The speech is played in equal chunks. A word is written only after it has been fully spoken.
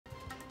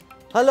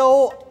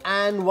Hello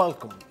and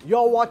welcome.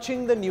 You're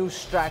watching the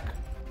Newstrack.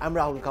 I'm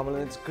Rahul Kanwal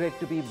and it's great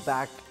to be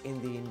back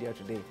in the India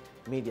Today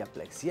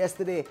Mediaplex.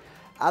 Yesterday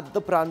at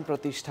the Pran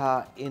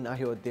Pratishtha in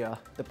Ayodhya,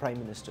 the Prime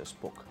Minister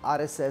spoke.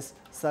 RSS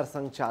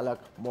Sarsang Chalak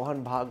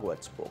Mohan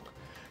Bhagwat spoke.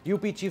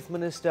 UP Chief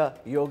Minister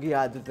Yogi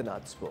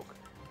Adityanath spoke.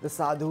 The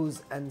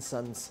sadhus and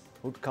sons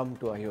who'd come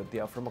to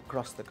Ayodhya from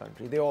across the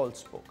country, they all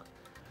spoke.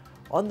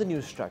 On the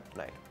Newstrack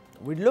tonight,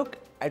 we look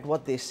at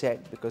what they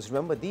said, because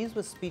remember, these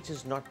were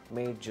speeches not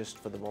made just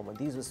for the moment.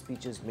 These were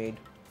speeches made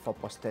for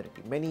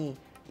posterity. Many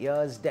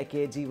years,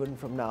 decades even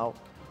from now,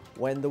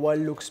 when the world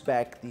looks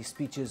back, these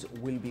speeches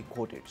will be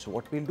quoted. So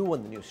what we'll do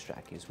on the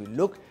Newstrack is we'll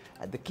look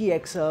at the key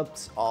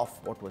excerpts of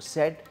what was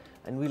said,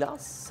 and we'll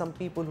ask some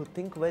people who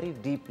think very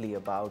deeply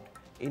about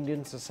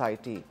Indian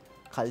society,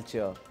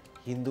 culture,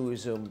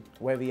 Hinduism,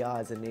 where we are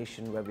as a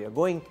nation, where we are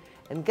going,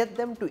 and get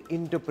them to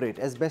interpret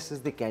as best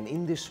as they can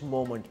in this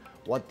moment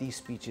what these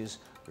speeches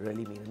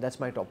really mean. And that's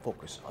my top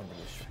focus on the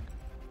Newstrack.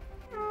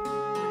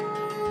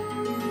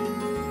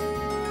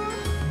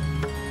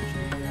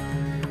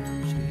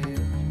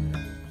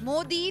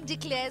 Modi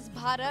declares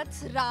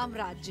Bharat's Ram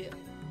Rajya.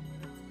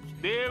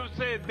 देव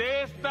से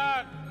देश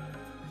तक,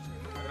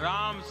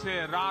 राम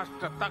से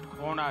राष्ट्र तक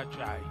होना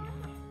चाहिए.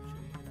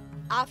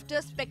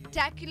 After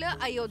spectacular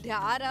Ayodhya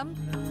Aram,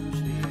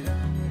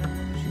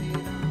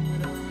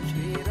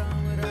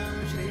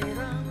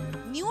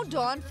 new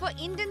dawn for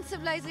Indian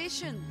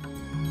civilization.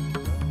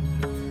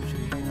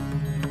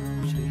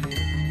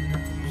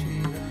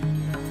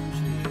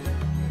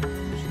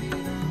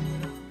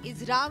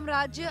 Is Ram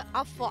Rajya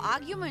up for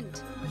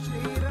argument?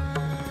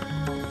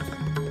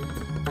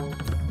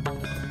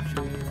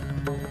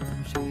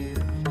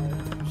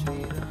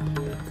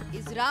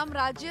 Is Ram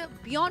Rajya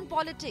beyond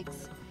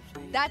politics?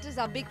 That is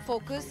our big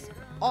focus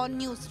on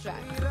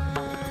Newstrack.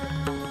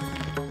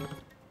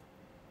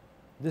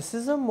 This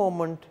is a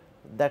moment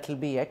that will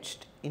be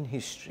etched in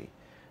history.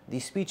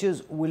 These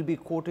speeches will be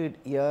quoted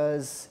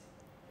years,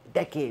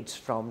 decades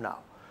from now.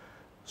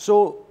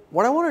 So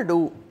what I want to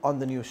do on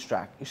the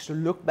Newstrack is to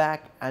look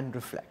back and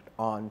reflect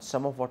on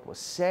some of what was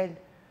said,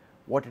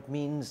 what it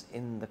means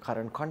in the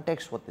current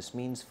context, what this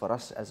means for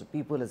us as a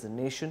people, as a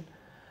nation.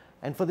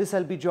 And for this,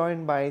 I'll be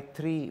joined by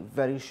three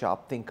very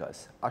sharp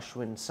thinkers.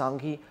 Ashwin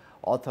Sanghi,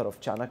 author of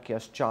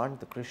Chanakya's Chant,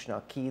 the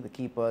Krishna Key, the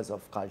Keepers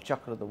of Kal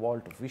Chakra, the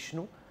Vault of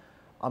Vishnu.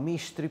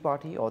 Amish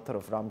Tripathi, author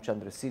of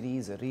Ramchandra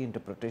series, a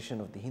reinterpretation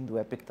of the Hindu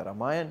epic the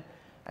Ramayana.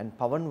 And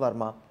Pavan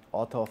Varma,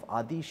 author of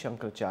Adi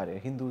Shankaracharya,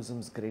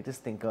 Hinduism's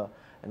greatest thinker,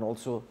 and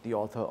also the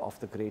author of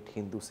the great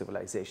Hindu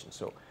civilization.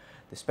 So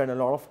they spend a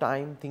lot of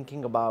time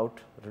thinking about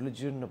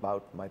religion,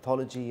 about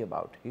mythology,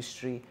 about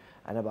history,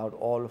 and about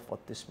all of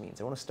what this means.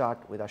 I want to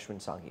start with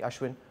Ashwin Sanghi.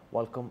 Ashwin,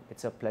 welcome.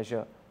 It's a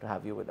pleasure to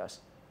have you with us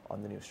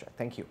on the Newstrack.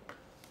 Thank you.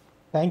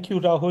 Thank you,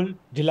 Rahul.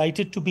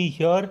 Delighted to be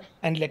here.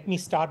 And let me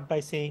start by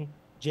saying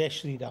Jai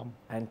Shri Ram.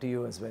 And to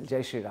you as well.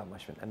 Jai Shri Ram,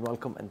 Ashwin. And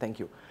welcome and thank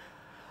you.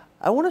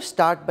 I want to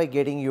start by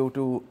getting you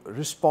to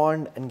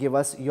respond and give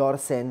us your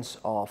sense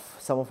of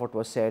some of what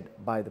was said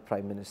by the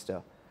Prime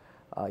Minister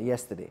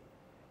yesterday.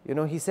 You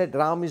know, he said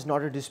Ram is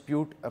not a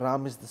dispute,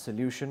 Ram is the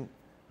solution.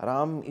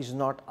 Ram is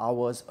not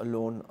ours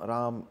alone,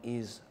 Ram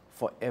is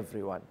for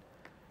everyone.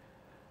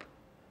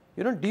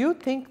 You know, do you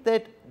think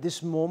that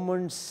this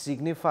moment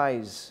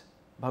signifies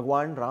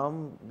Bhagwan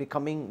Ram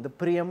becoming the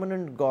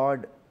preeminent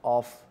God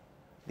of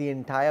the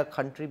entire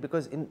country?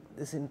 Because in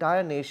this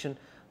entire nation,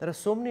 there are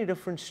so many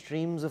different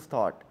streams of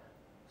thought,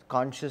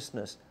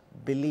 consciousness,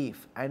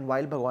 belief, and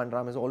while Bhagwan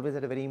Ram has always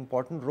had a very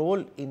important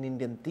role in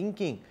Indian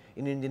thinking,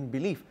 in Indian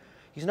belief,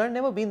 he's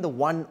never been the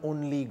one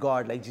only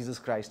God like Jesus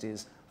Christ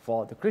is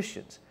for the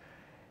Christians.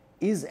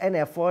 Is an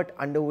effort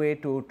underway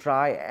to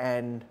try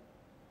and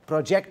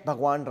project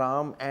Bhagwan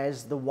Ram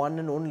as the one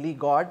and only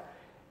God?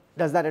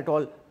 Does that at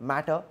all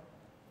matter?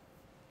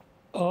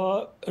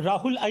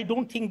 Rahul, I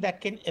don't think that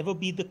can ever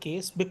be the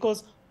case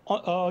because,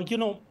 you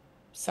know,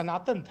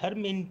 Sanatan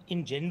Dharma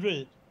in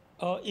general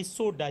is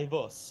so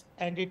diverse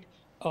and it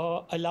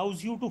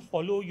allows you to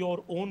follow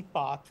your own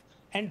path,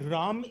 and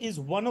Ram is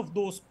one of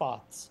those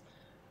paths.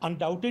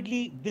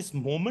 Undoubtedly, this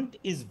moment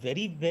is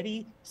very,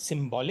 very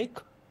symbolic,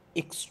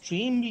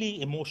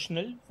 extremely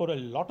emotional for a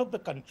lot of the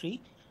country,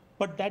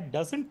 but that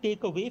doesn't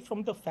take away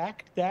from the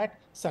fact that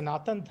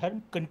Sanatan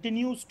Dharma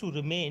continues to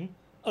remain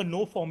a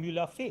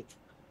no-formula faith,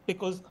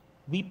 because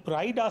we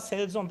pride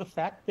ourselves on the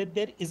fact that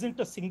there isn't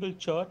a single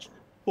church,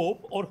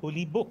 pope, or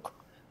holy book.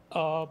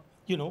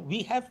 You know,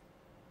 we have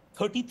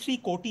 33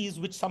 kotis,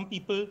 which some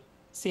people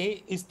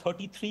say is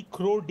 33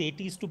 crore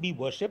deities to be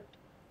worshipped.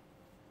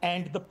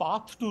 And the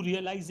path to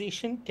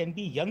realization can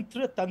be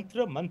yantra,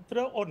 tantra,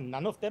 mantra, or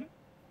none of them.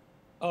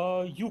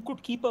 You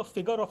could keep a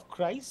figure of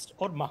Christ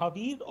or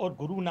Mahavir or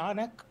Guru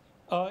Nanak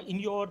in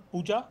your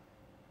puja.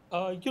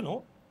 You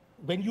know,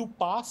 when you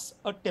pass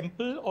a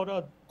temple or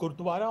a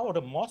gurdwara or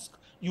a mosque,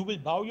 you will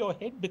bow your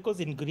head because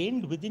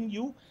ingrained within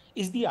you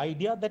is the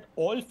idea that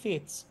all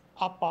faiths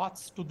are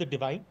paths to the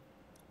divine.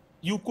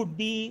 You could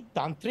be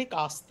tantric,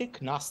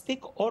 astic, nastic,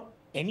 or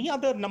any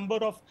other number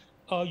of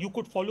You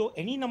could follow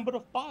any number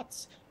of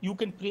paths. You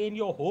can pray in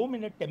your home,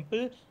 in a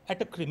temple,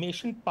 at a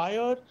cremation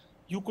pyre.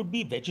 You could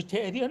be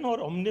vegetarian or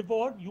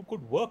omnivore. You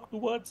could work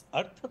towards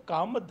artha,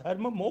 kama,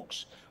 dharma,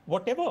 moksha,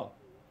 whatever.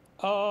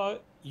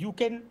 You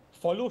can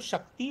follow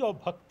Shakti or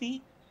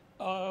Bhakti.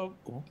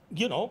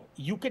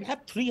 You can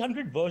have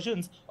 300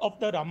 versions of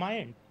the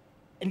Ramayana.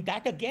 And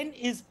that again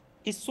is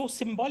so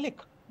symbolic,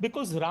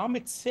 because Ram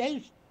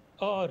itself,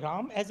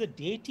 Ram as a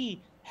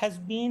deity, has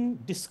been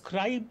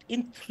described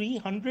in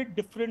 300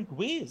 different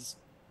ways.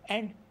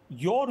 And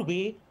your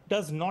way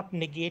does not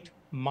negate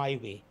my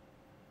way.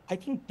 I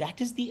think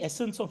that is the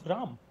essence of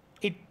Ram.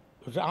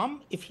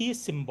 Ram, if he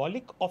is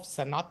symbolic of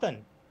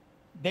Sanatan,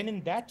 then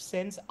in that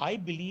sense, I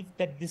believe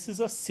that this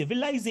is a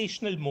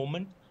civilizational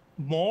moment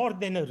more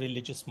than a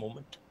religious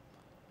moment.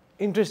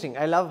 Interesting.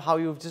 I love how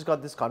you've just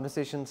got this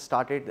conversation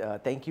started.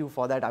 Thank you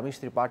for that. Amish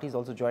Tripathi is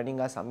also joining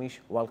us. Amish,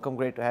 welcome.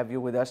 Great to have you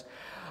with us.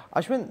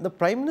 Ashwin, the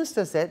Prime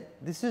Minister said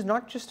this is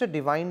not just a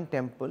divine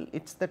temple,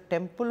 it's the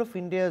temple of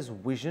India's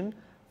vision,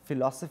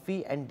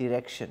 philosophy and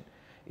direction.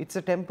 It's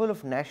a temple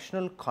of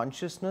national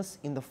consciousness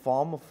in the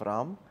form of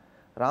Ram.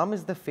 Ram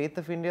is the faith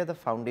of India, the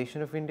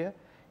foundation of India.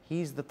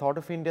 He is the thought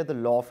of India, the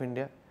law of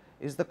India,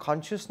 is the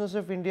consciousness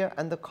of India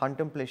and the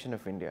contemplation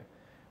of India.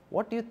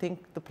 What do you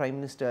think the Prime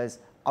Minister is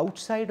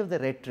outside of the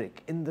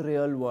rhetoric in the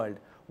real world?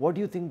 What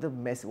do you think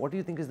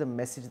is the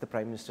message the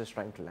Prime Minister is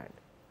trying to land?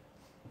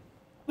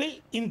 Well,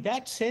 in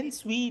that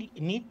sense, we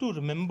need to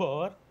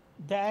remember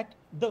that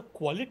the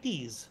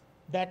qualities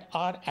that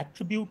are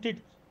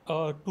attributed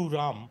to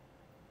Ram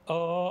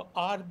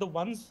are the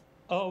ones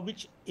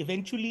which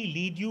eventually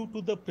lead you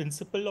to the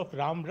principle of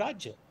Ram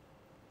Rajya.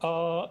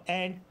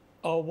 And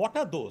what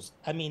are those?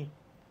 I mean,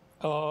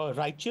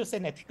 righteous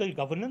and ethical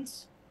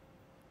governance,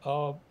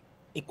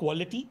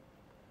 equality,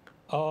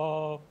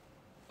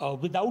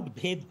 without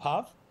bhed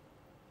bhav,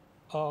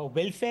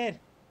 welfare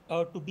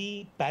to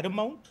be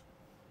paramount,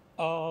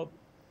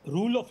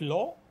 rule of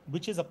law,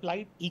 which is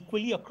applied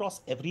equally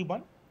across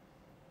everyone.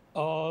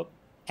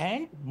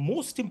 And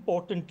most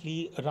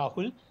importantly,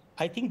 Rahul,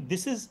 I think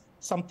this is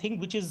something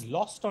which is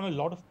lost on a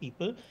lot of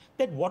people,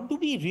 that what do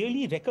we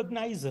really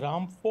recognize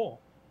Ram for?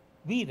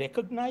 We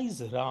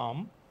recognize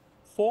Ram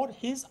for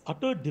his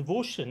utter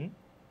devotion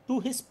to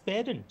his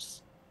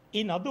parents.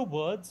 In other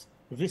words,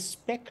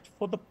 respect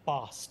for the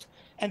past.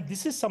 And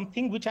this is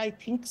something which I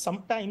think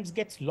sometimes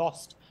gets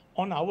lost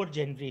on our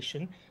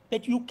generation,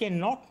 that you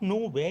cannot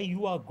know where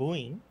you are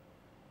going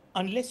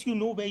unless you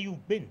know where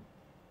you've been.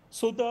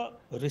 So the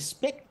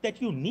respect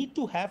that you need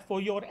to have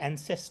for your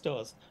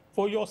ancestors,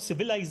 for your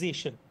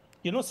civilization,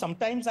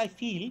 sometimes I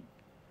feel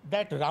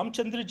that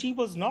Ramchandraji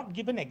was not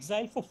given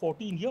exile for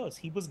 14 years.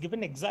 He was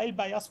given exile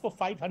by us for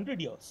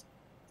 500 years.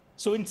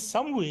 So in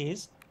some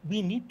ways,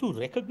 we need to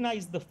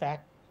recognize the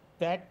fact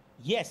that,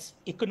 yes,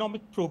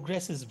 economic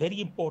progress is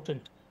very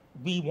important.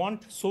 We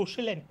want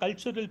social and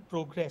cultural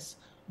progress.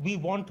 We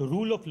want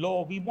rule of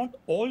law. We want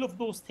all of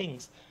those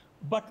things.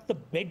 But the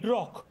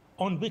bedrock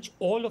on which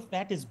all of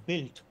that is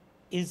built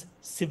is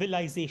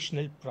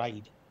civilizational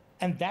pride.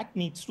 And that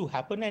needs to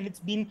happen. And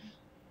it's been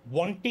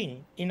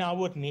wanting in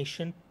our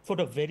nation for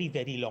a very,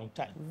 very long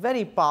time.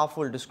 Very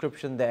powerful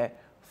description there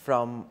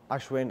from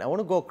Ashwin. I want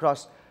to go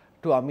across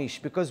to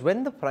Amish, because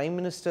when the Prime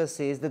Minister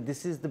says that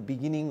this is the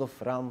beginning of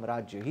Ram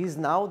Rajya, he is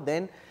now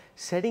then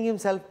setting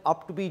himself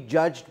up to be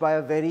judged by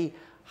a very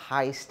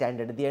high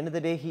standard. At the end of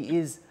the day, he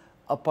is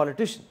a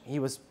politician. He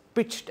was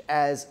pitched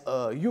as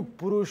a Yug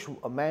Purush,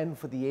 a man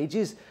for the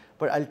ages,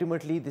 but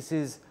ultimately this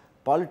is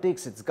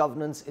politics, it's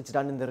governance, it's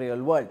done in the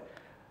real world.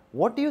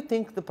 What do you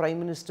think the Prime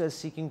Minister is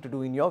seeking to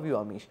do, in your view,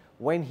 Amish,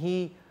 when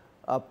he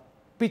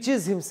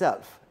pitches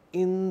himself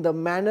in the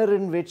manner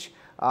in which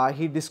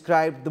he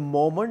described the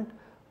moment?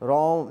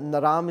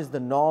 Ram is the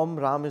norm,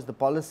 Ram is the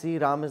policy,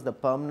 Ram is the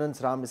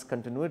permanence, Ram is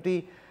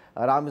continuity,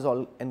 Ram is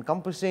all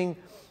encompassing,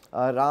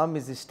 Ram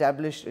is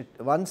established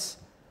once.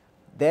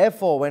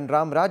 Therefore, when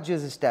Ram Rajya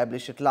is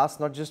established, it lasts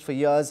not just for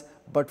years,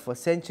 but for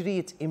centuries.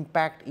 Its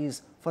impact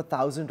is for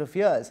thousands of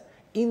years.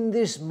 In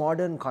this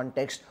modern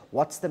context,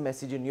 what's the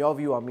message, in your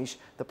view, Amish,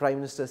 the Prime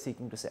Minister is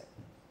seeking to say?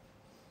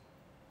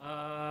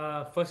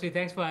 Firstly,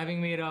 thanks for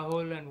having me,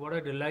 Rahul, and what a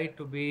delight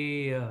to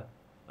be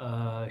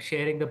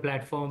sharing the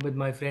platform with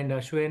my friend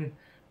Ashwin,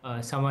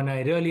 someone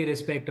I really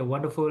respect, a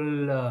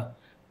wonderful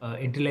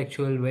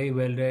intellectual, very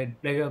well read.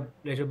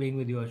 Pleasure being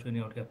with you,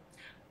 Ashwin, out here.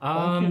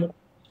 Thank you.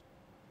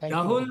 Thank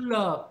Rahul,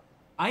 you.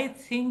 I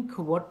think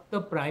what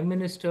the Prime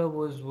Minister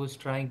was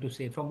trying to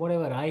say, from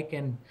whatever I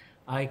can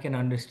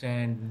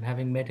understand,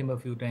 having met him a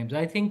few times,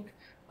 I think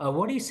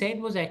what he said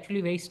was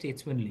actually very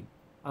statesmanly.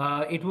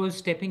 It was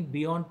stepping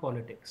beyond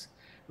politics.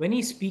 When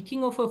he's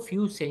speaking of a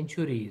few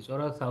centuries or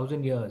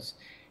 1,000 years,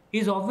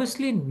 he's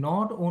obviously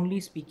not only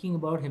speaking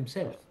about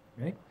himself,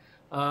 right?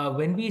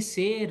 When we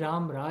say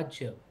Ram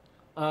Rajya,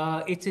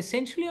 it's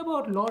essentially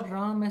about Lord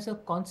Ram as a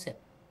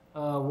concept,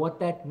 what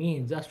that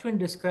means. Ashwin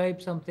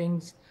described some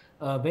things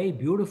very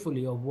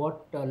beautifully of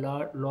what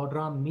Lord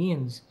Ram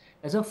means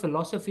as a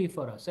philosophy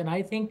for us. And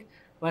I think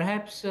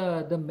perhaps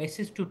the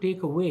message to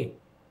take away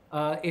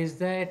is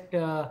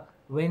that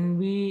when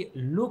we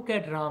look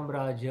at Ram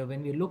Raja,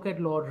 when we look at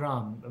Lord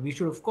Ram, we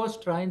should of course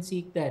try and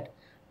seek that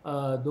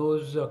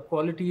those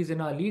qualities in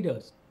our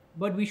leaders,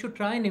 but we should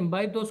try and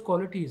imbibe those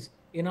qualities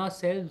in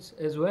ourselves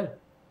as well.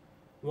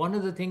 One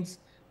of the things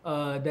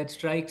that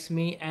strikes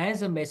me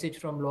as a message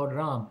from Lord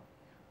Ram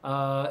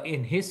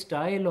in his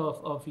style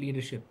of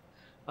leadership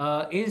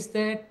is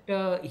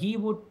that he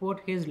would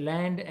put his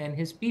land and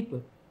his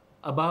people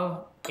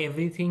above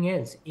everything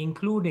else,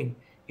 including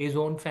his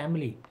own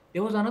family.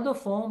 There was another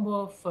form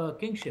of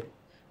kingship,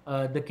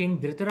 the King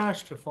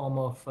Dhritarashtra form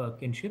of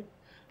kingship,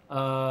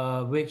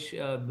 which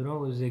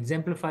was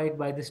exemplified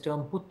by this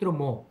term putra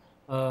moh,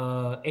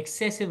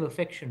 excessive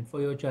affection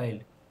for your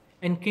child.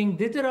 And King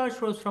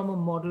Dhritarashtra was from a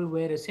model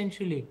where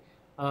essentially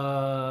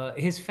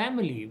his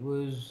family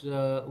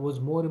was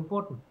more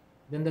important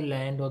than the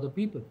land or the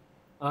people.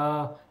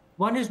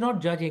 One is not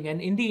judging,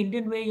 and in the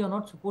Indian way, you're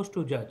not supposed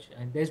to judge,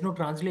 and there's no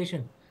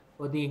translation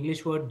for the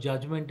English word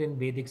judgment in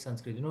Vedic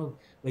Sanskrit.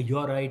 Where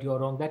you're right, you're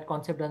wrong. That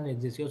concept doesn't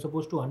exist. You're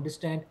supposed to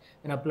understand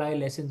and apply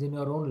lessons in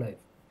your own life.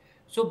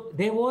 So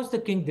there was the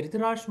King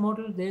Dhritarashtra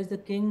model. There's the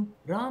King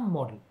Ram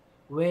model,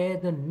 where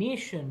the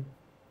nation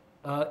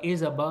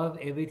is above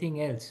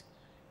everything else.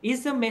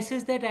 Is the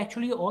message that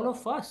actually all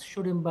of us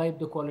should imbibe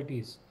the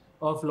qualities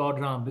of Lord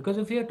Ram? Because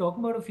if we are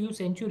talking about a few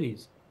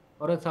centuries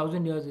or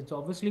 1,000 years, it's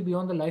obviously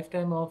beyond the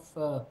lifetime of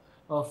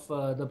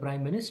the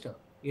Prime Minister.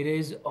 It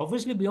is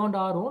obviously beyond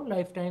our own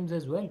lifetimes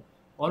as well.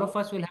 All of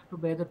us will have to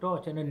bear the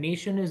torch, and a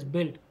nation is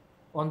built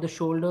on the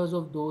shoulders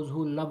of those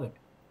who love it.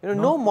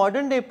 No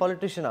modern day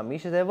politician,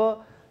 Amish, has ever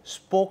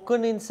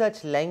spoken in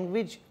such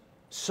language,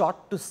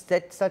 sought to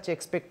set such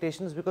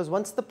expectations, because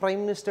once the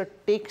Prime Minister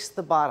takes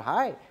the bar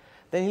high,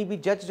 then he'll be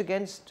judged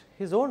against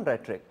his own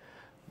rhetoric.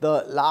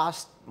 The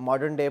last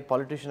modern day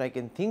politician I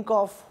can think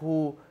of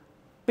who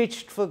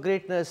pitched for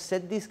greatness,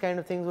 said these kind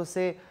of things, was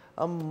say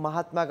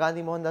Mahatma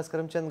Gandhi, Mohandas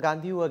Karamchand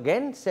Gandhi, who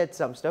again said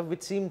some stuff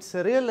which seemed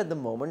surreal at the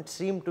moment,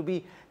 seemed to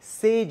be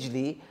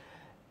sagely.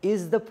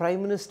 Is the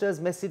Prime Minister's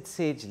message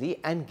sagely?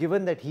 And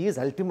given that he is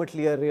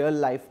ultimately a real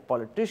life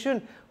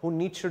politician who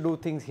needs to do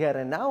things here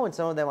and now, and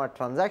some of them are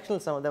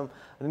transactional, some of them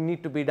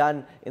need to be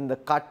done in the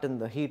cut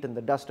and the heat and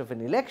the dust of an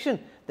election,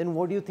 then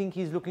what do you think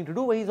he's looking to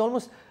do? Well, he's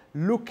almost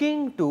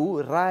looking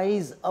to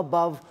rise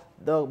above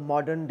the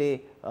modern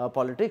day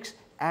politics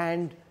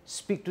and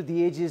speak to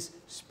the ages,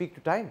 speak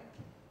to time.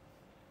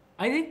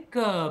 I think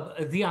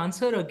the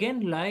answer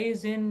again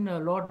lies in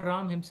Lord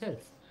Ram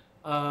himself.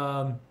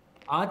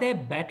 Are there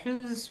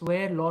battles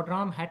where Lord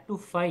Ram had to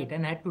fight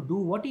and had to do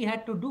what he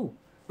had to do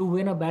to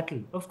win a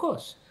battle? Of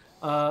course.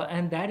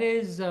 And that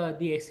is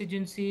the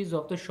exigencies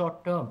of the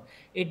short term.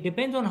 It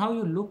depends on how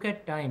you look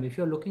at time. If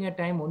you're looking at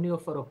time only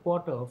for a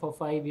quarter or for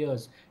 5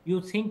 years, you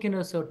think in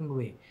a certain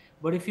way.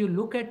 But if you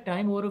look at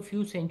time over a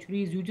few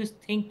centuries, you just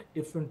think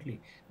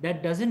differently.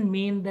 That doesn't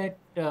mean that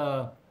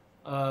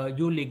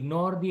you'll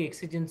ignore the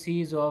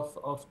exigencies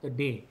of the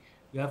day.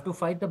 You have to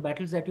fight the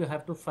battles that you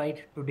have to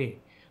fight today.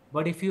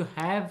 But if you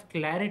have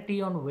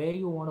clarity on where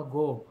you want to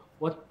go,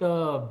 what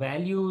the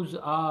values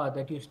are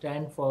that you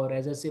stand for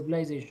as a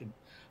civilization,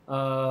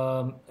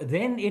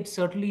 then it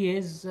certainly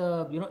is,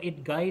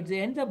 it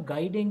ends up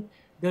guiding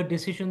the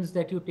decisions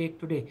that you take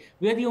today.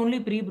 We are the only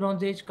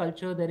pre-Bronze Age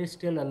culture that is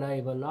still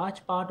alive. A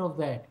large part of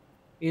that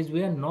is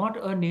we are not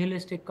a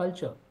nihilistic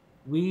culture.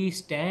 We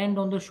stand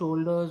on the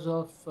shoulders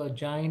of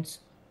giants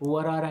who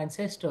are our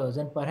ancestors,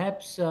 and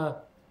perhaps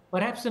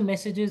the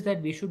message is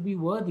that we should be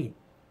worthy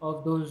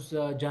of those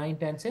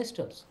giant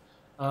ancestors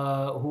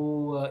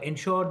who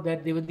ensured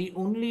that they were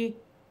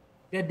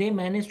that they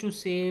managed to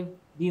save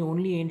the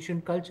only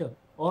ancient culture.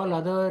 All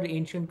other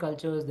ancient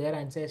cultures, their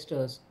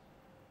ancestors,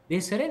 they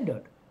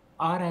surrendered.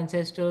 Our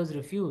ancestors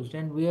refused,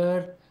 and we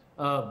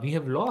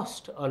have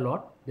lost a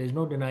lot. There's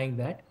no denying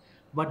that.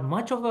 But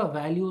much of our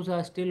values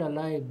are still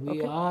alive.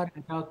 We are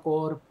at our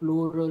core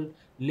plural,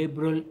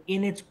 liberal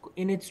in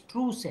its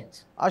true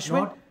sense.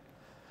 Ashwin,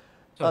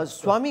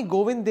 Swami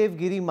Govind Dev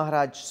Giri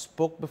Maharaj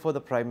spoke before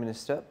the Prime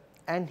Minister,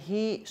 and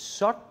he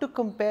sought to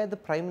compare the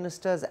Prime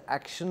Minister's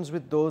actions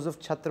with those of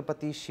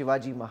Chhatrapati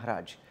Shivaji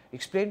Maharaj.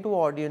 Explain to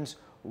our audience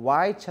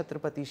why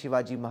Chhatrapati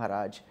Shivaji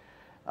Maharaj,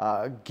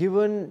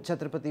 given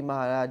Chhatrapati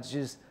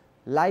Maharaj's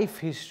life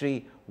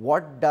history,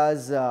 what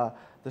does the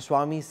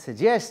Swami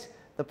suggest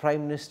the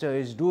Prime Minister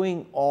is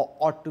doing or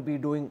ought to be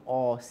doing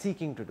or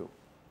seeking to do?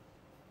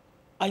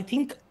 I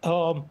think,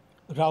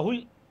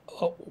 Rahul,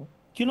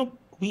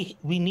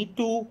 we need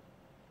to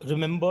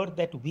remember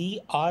that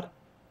we are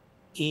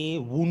a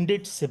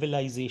wounded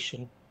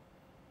civilization.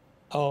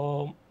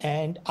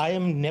 And I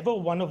am never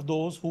one of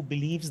those who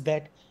believes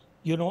that,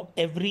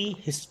 every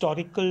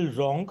historical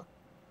wrong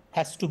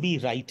has to be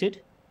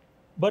righted.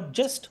 But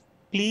just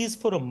please,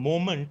 for a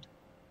moment,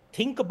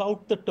 think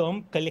about the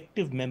term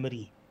collective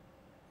memory.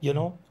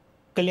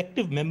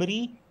 Collective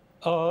memory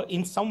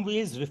in some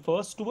ways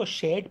refers to a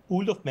shared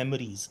pool of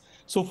memories.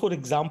 So, for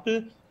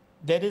example,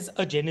 there is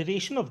a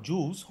generation of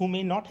Jews who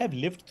may not have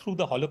lived through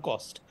the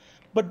Holocaust,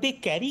 but they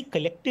carry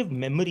collective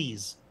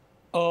memories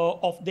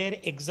of their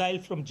exile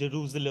from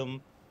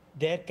Jerusalem,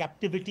 their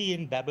captivity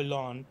in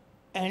Babylon,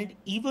 and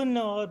even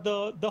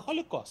the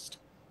Holocaust.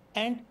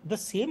 And the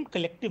same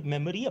collective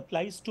memory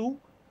applies to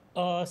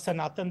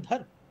Sanatan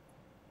Dharma.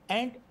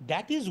 And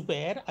that is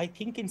where I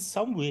think in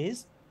some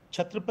ways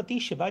Chhatrapati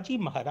Shivaji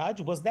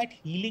Maharaj was that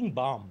healing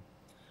balm,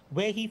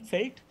 where he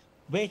felt,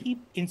 where he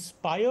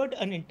inspired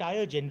an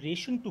entire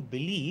generation to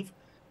believe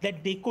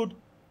that they could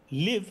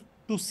live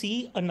to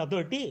see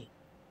another day.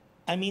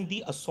 I mean,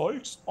 the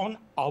assaults on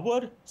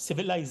our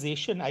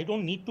civilization, I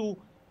don't need to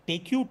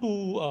take you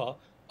to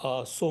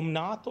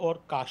Somnath or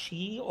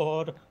Kashi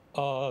or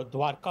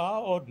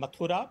Dwarka or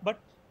Mathura, but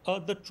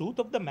the truth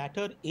of the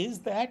matter is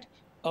that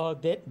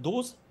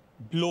those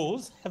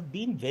blows have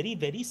been very,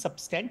 very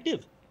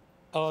substantive.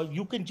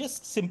 You can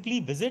just simply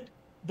visit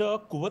the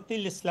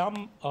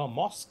Quwwat-e-Islam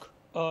mosque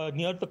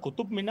near the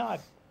Qutub Minar,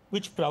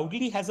 which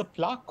proudly has a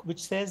plaque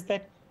which says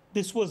that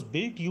this was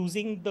built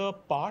using the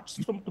parts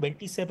from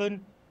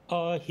 27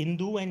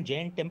 Hindu and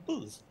Jain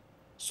temples.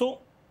 So,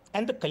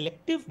 and the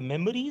collective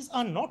memories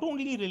are not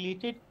only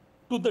related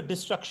to the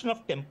destruction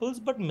of temples,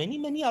 but many,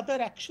 many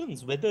other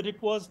actions, whether it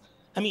was,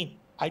 I mean,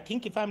 I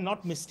think if I'm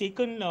not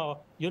mistaken, the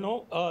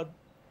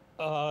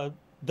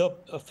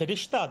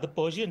Firishta, the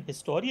Persian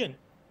historian,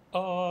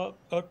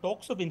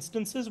 talks of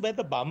instances where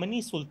the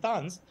Bahmani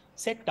sultans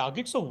set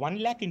targets of 1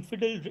 lakh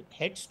infidel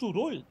heads to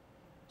roll.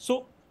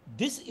 So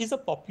this is a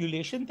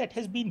population that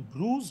has been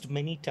bruised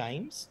many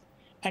times.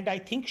 And I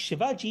think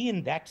Shivaji,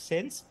 in that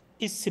sense,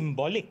 is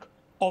symbolic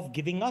of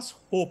giving us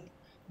hope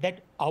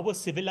that our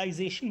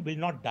civilization will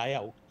not die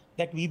out,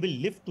 that we will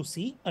live to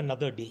see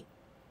another day.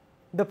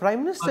 The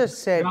Prime Minister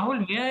said...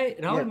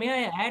 Rahul,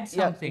 may I add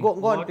something?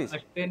 Go on, please.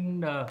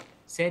 Ashwin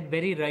said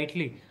very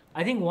rightly.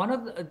 I think one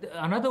of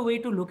another way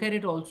to look at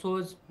it also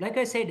is, like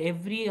I said,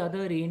 every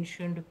other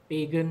ancient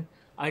pagan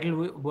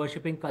idol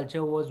worshipping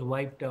culture was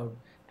wiped out.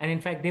 And in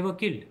fact, they were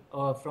killed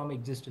from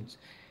existence.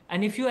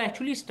 And if you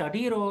actually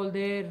study all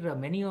their,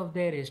 many of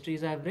their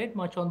histories, I've read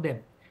much on them,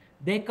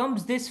 there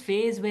comes this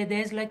phase where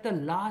there's like the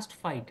last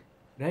fight,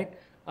 right?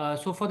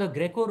 So for the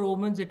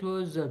Greco-Romans, it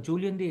was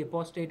Julian the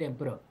Apostate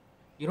Emperor.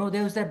 You know,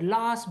 there was that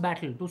last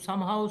battle to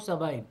somehow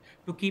survive,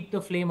 to keep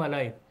the flame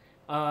alive.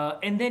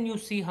 And then you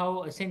see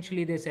how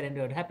essentially they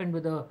surrendered. It happened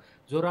with the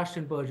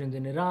Zoroastrian Persians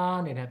in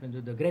Iran. It happened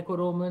with the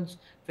Greco-Romans,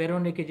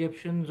 Pharaonic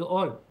Egyptians,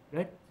 all,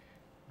 right?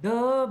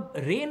 The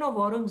reign of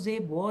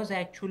Aurangzeb was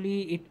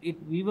actually,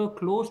 we were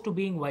close to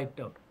being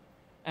wiped out.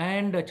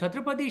 And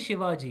Chhatrapati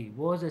Shivaji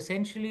was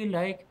essentially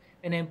like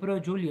an Emperor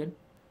Julian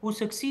who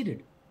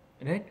succeeded,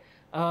 right?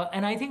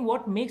 And I think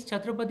what makes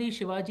Chhatrapati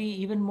Shivaji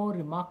even more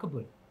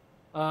remarkable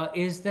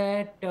is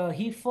that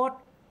he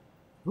fought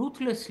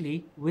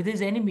ruthlessly with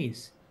his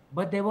enemies,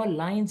 but there were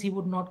lines he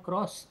would not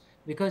cross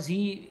because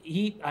he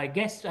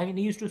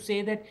used to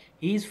say that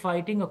he is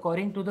fighting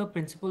according to the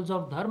principles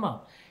of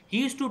dharma. He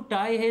used to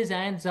tie his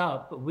hands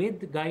up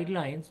with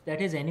guidelines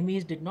that his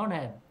enemies did not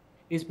have.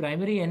 His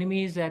primary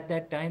enemies at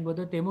that time were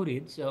the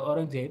Timurids,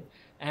 Aurangzeb,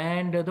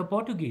 and the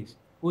Portuguese,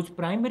 whose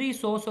primary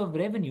source of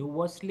revenue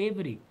was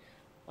slavery.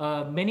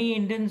 Many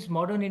Indians,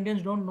 modern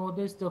Indians don't know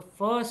this. The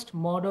first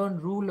modern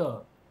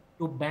ruler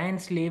to ban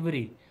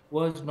slavery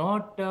was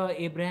not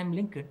Abraham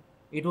Lincoln.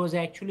 It was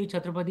actually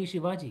Chhatrapati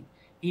Shivaji.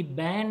 He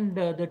banned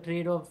the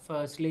trade of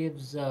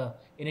slaves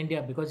in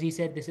India because he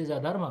said this is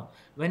adharma.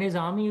 When his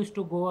army used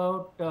to go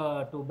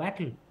out to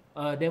battle,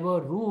 there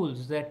were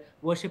rules that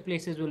worship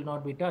places will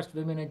not be touched,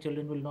 women and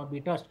children will not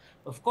be touched.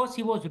 Of course,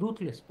 he was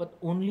ruthless, but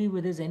only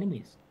with his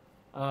enemies.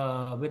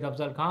 With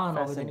Afzal Khan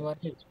or with anyone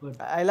else.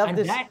 But, I love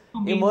this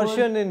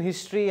immersion in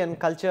history and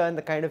culture and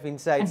the kind of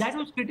insights. And that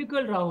was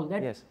critical, Rahul,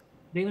 that yes,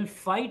 they will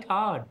fight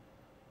hard,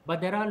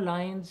 but there are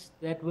lines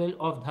that will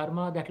of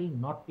dharma that will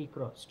not be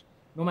crossed,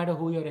 no matter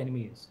who your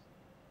enemy is.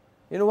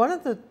 You know, one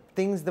of the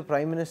things the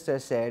Prime Minister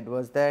said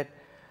was that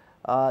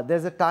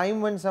there's a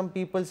time when some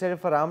people said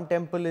if a Ram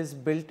temple is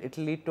built, it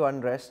will lead to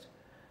unrest.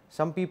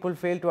 Some people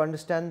fail to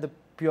understand the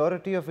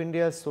purity of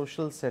India's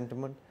social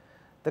sentiment.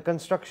 The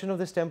construction of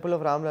this temple of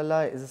Ram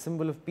Lalla is a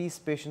symbol of peace,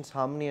 patience,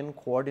 harmony and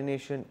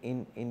coordination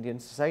in Indian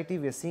society.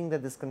 We are seeing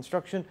that this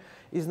construction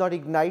is not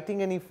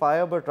igniting any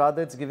fire, but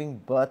rather it's giving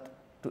birth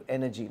to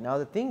energy. Now,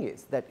 the thing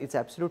is that it's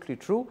absolutely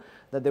true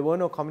that there were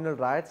no communal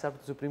riots after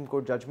the Supreme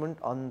Court judgment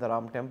on the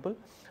Ram temple.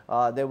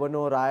 There were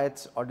no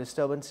riots or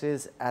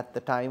disturbances at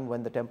the time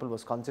when the temple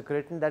was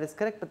consecrated, and that is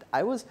correct. But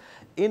I was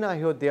in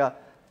Ayodhya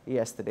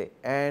yesterday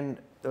and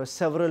there were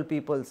several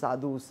people,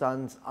 sadhus,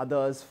 sons,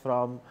 others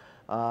from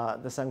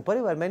the Sangh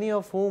Parivar, many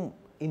of whom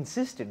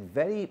insisted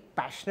very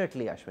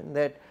passionately, Ashwin,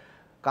 that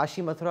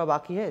Kashi Mathura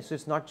baki hai. So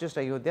it's not just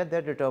Ayodhya,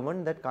 they're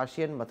determined that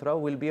Kashi and Mathura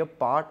will be a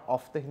part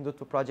of the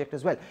Hindutva project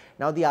as well.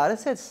 Now, the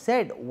RSS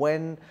said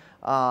when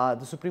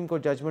the Supreme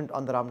Court judgment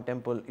on the Ram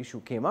temple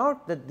issue came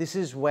out that this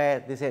is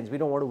where this ends, we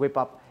don't want to whip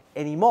up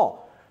anymore.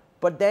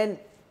 But then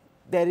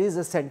there is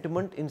a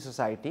sentiment in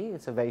society,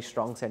 it's a very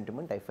strong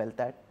sentiment, I felt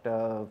that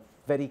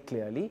very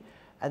clearly,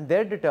 and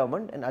they're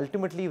determined, and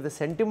ultimately if the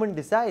sentiment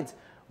decides,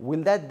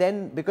 will that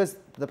then, because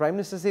the Prime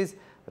Minister says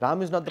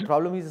Ram is not the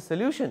problem, he's a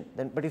solution,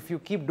 then, but if you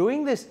keep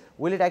doing this,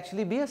 will it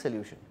actually be a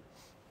solution?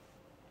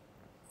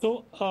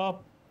 So,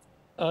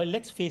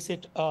 let's face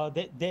it,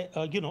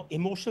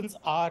 emotions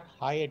are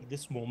high at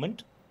this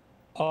moment.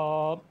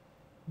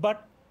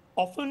 But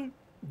often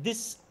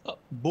this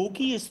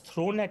bogey is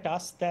thrown at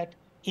us that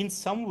in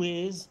some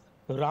ways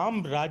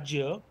Ram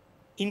Rajya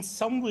in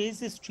some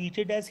ways is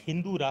treated as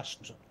Hindu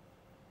Rashtra,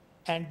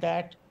 and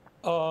that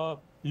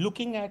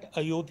looking at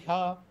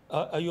Ayodhya,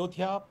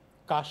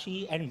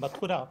 Kashi and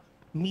Mathura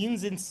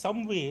means in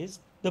some ways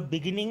the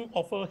beginning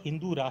of a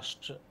Hindu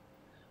Rashtra.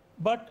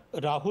 But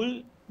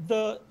Rahul,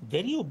 the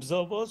very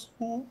observers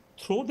who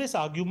throw this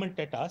argument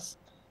at us,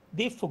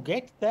 they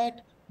forget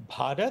that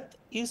Bharat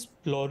is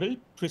plural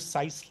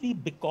precisely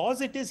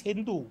because it is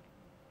Hindu.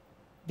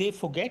 They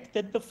forget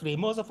that the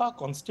framers of our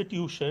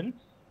constitution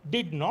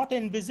did not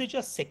envisage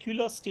a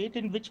secular state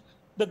in which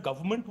the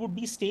government would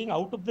be staying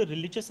out of the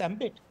religious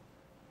ambit.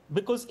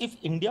 Because if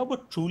India were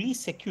truly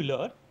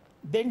secular,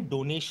 then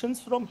donations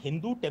from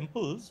Hindu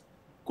temples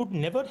could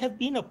never have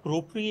been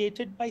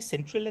appropriated by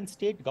central and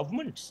state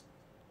governments.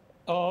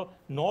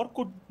 Nor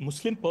could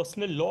Muslim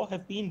personal law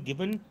have been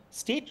given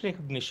state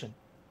recognition.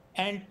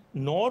 And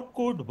nor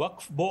could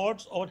Waqf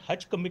boards or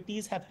Hajj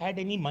committees have had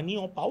any money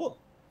or power.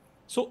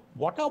 So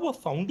what our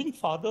founding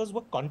fathers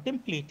were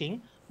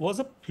contemplating was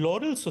a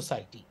plural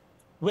society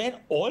where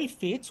all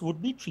faiths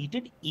would be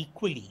treated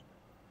equally.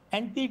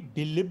 And they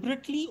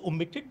deliberately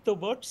omitted the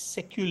word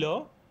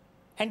secular.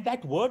 And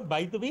that word,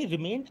 by the way,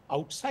 remained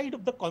outside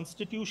of the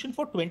constitution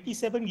for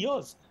 27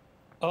 years.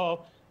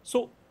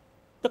 So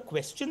the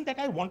question that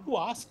I want to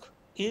ask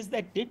is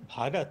that did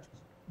Bharat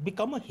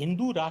become a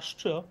Hindu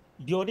Rashtra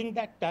during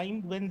that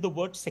time when the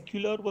word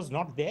secular was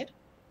not there?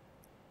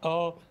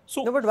 No,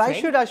 but why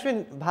should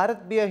Ashwin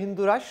Bharat be a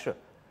Hindu Rashtra?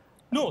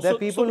 No, there are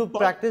people who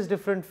practice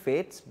different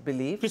faiths,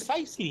 beliefs.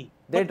 Precisely.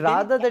 They'd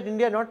rather that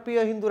India not be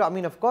a Hindu. I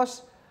mean, of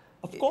course,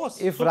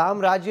 if Ram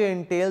Rajya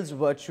entails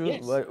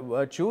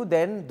virtue,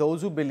 then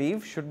those who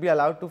believe should be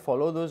allowed to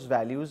follow those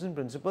values and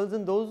principles,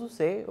 and those who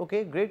say,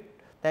 okay, great,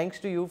 thanks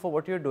to you for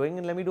what you're doing,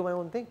 and let me do my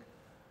own thing.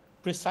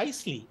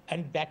 Precisely.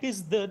 And that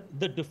is the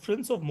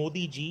difference of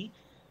Modi ji,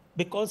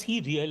 because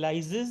he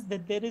realizes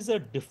that there is a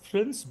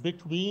difference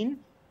between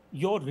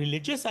your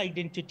religious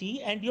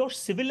identity and your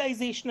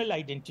civilizational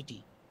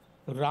identity.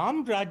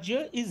 Ram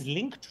Rajya is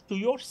linked to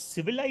your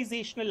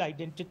civilizational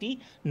identity,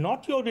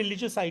 not your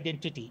religious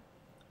identity.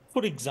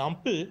 For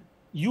example,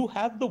 you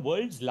have the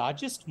world's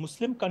largest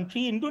Muslim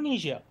country,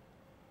 Indonesia,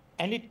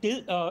 and it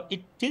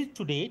till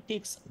today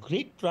takes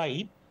great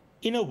pride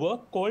in a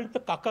work called the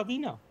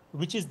Kakavina,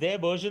 which is their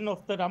version of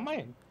the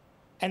Ramayana,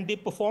 and they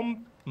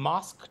perform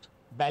masked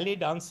ballet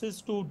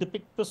dances to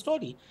depict the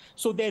story.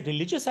 So their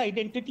religious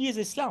identity is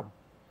Islam,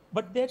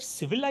 but their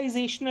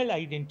civilizational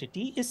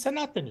identity is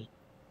Sanatani.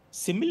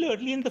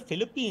 Similarly, in the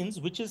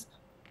Philippines, which is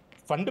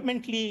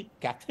fundamentally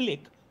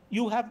Catholic,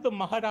 you have the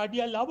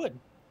Maharaja Lawan,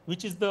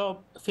 which is the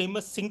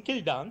famous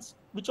Sinkil dance,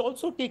 which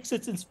also takes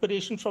its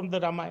inspiration from the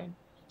Ramayana.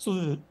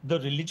 So the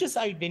religious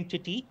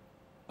identity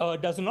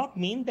does not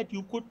mean that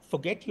you could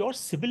forget your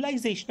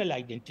civilizational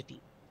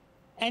identity.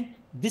 And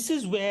this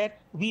is where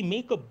we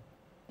make a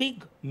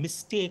big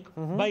mistake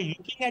by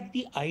looking at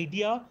the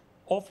idea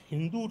of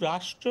Hindu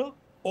Rashtra,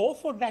 or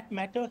for that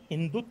matter,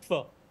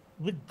 Hindutva,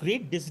 with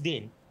great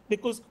disdain.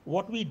 Because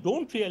what we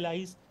don't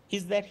realize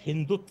is that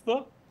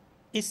Hindutva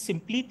is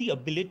simply the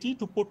ability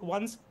to put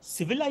one's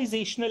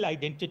civilizational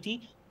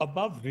identity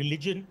above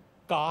religion,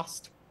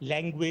 caste,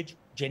 language,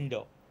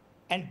 gender.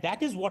 And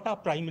that is what our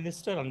Prime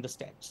Minister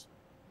understands.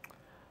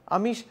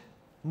 Amish,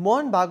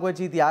 Mohan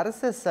Bhagwatji, the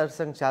RSS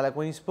Sarsang Chalak,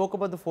 when he spoke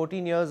about the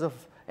 14 years of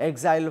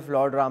exile of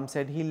Lord Ram,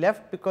 said he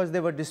left because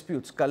there were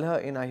disputes,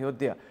 Kalha in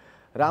Ayodhya.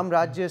 Ram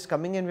Rajya is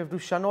coming in, we have to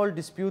shun all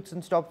disputes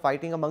and stop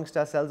fighting amongst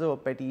ourselves over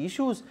petty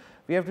issues.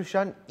 We have to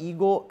shun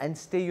ego and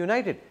stay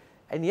united.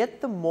 And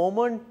yet the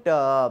moment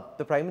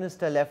the Prime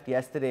Minister left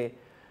yesterday,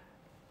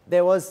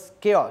 there was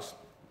chaos.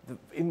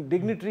 The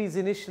dignitaries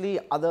initially,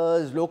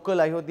 others,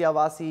 local Ayodhya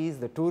Vasis,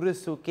 the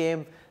tourists who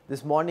came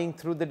this morning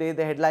through the day,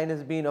 the headline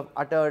has been of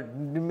utter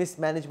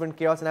mismanagement,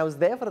 chaos. And I was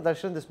there for a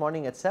darshan this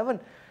morning at 7,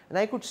 and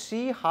I could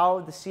see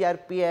how the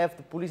CRPF,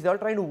 the police, they're all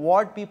trying to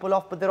ward people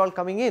off, but they're all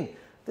coming in.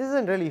 This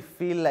doesn't really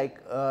feel like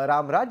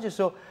Ram Rajya.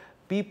 So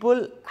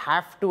people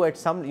have to at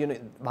some,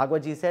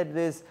 Bhagwatji said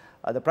this,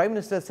 the Prime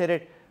Minister said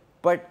it,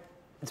 but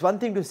it's one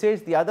thing to say,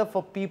 it's the other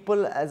for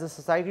people as a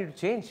society to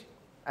change.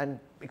 And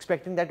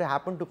expecting that to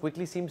happen too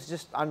quickly seems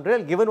just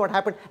unreal, given what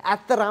happened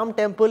at the Ram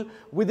temple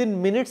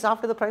within minutes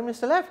after the Prime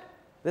Minister left.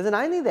 There's an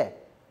irony there.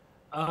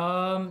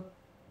 Rahul,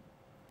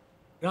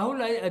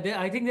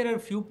 I think there are a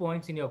few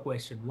points in your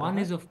question. One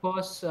is, of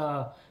course,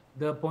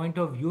 the point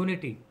of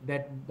unity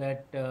that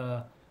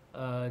the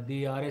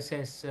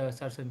RSS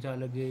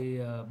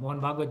Sarsanchalak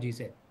Mohan Bhagwatji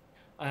said.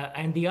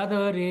 And the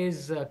other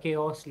is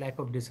chaos, lack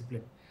of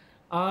discipline.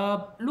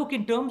 Look,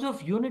 in terms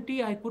of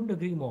unity, I couldn't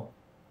agree more.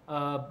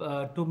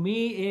 To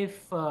me,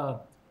 if I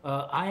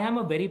am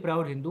a very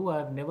proud Hindu,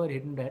 I've never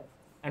hidden that.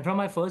 And from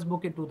my first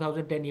book in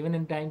 2010, even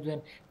in times when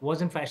it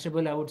wasn't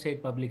fashionable, I would say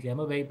it publicly.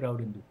 I'm a very proud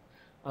Hindu.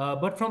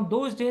 But from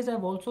those days,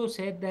 I've also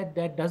said that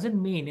that doesn't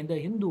mean in the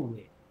Hindu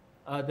way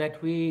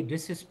that we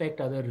disrespect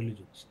other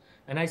religions.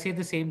 And I say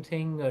the same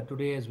thing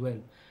today as well.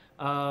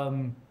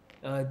 Um,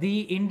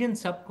 the Indian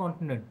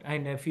subcontinent,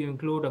 and if you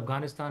include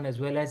Afghanistan as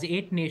well as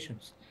 8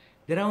 nations,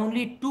 there are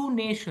only 2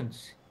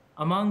 nations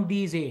among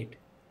these 8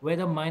 where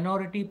the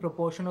minority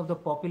proportion of the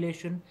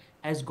population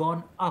has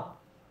gone up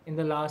in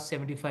the last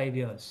 75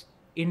 years.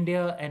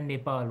 India and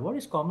Nepal. What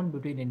is common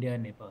between India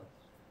and Nepal?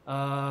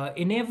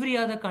 In every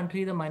other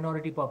country, the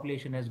minority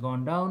population has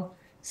gone down.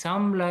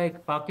 Some,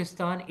 like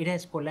Pakistan, it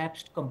has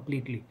collapsed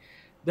completely.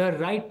 The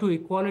right to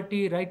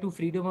equality, right to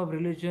freedom of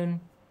religion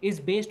is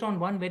based on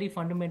one very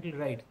fundamental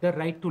right, the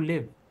right to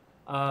live.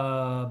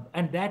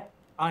 And that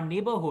our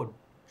neighborhood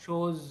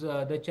shows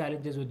the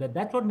challenges with that.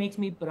 That's what makes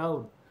me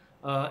proud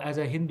as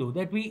a Hindu,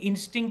 that we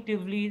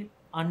instinctively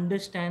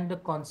understand the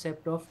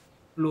concept of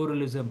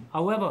pluralism.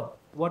 However,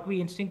 what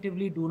we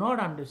instinctively do not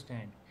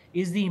understand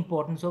is the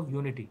importance of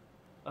unity.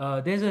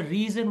 There's a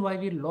reason why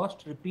we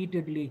lost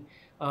repeatedly,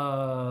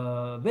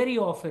 very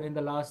often in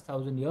the last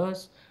 1,000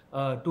 years,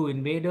 to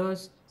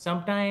invaders,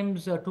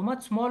 sometimes to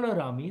much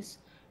smaller armies.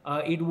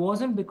 It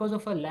wasn't because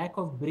of a lack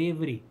of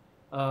bravery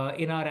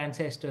in our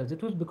ancestors,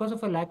 it was because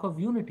of a lack of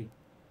unity.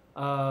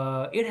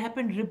 It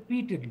happened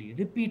repeatedly,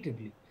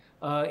 repeatedly.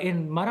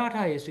 In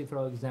Maratha history,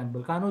 for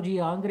example, Kanoji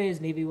Angre's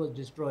navy was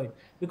destroyed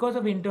because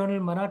of internal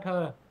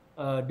Maratha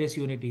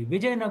disunity.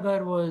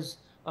 Vijayanagar was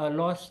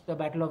lost the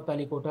Battle of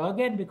Talikota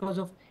again because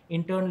of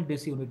internal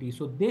disunity.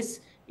 So this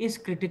is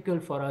critical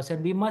for us,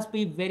 and we must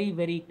be very,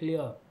 very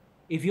clear.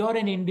 If you're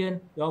an Indian,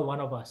 you're one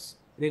of us,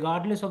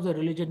 regardless of the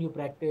religion you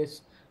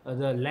practice,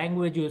 the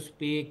language you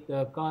speak,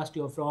 the caste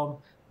you're from,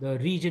 the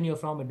region you're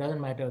from, it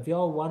doesn't matter. If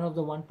you're one of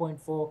the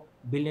 1.4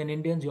 billion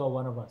Indians, you're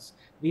one of us.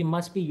 We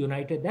must be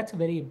united. That's a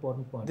very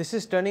important point. This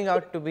is turning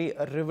out to be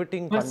a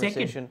riveting The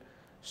conversation.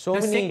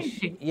 second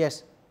thing,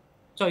 Yes.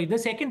 sorry, the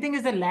second thing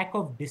is the lack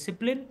of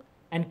discipline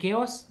and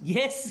chaos.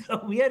 Yes,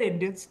 we are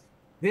Indians.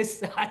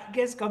 This, I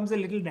guess, comes a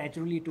little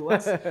naturally to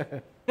us.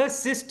 The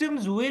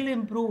systems will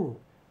improve.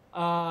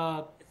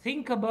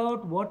 Think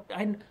about what,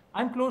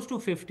 I'm close to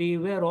 50.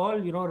 We're all,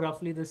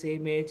 roughly the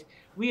same age.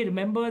 We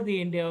remember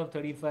the India of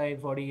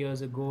 35, 40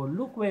 years ago.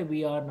 Look where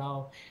we are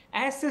now.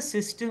 As the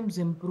systems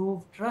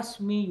improve,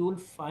 trust me, you'll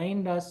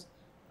find us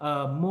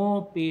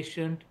more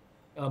patient,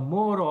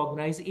 more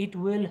organized. It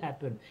will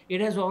happen.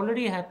 It has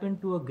already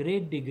happened to a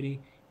great degree.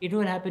 It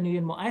will happen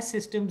even more as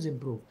systems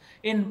improve.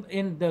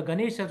 In the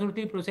Ganesh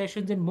Chaturthi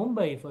processions in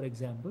Mumbai, for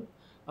example,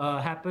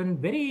 happen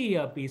very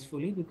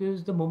peacefully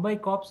because the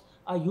Mumbai cops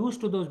are used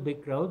to those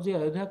big crowds. The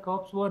Ayodhya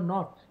cops were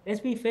not. Let's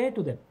be fair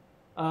to them.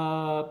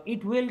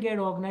 It will get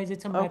organized.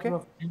 It's a matter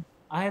of time.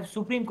 I have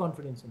supreme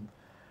confidence in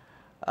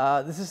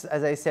it. This is,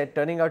 as I said,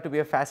 turning out to be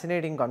a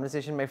fascinating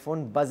conversation. My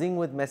phone buzzing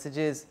with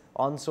messages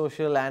on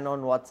social and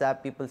on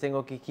WhatsApp, people saying,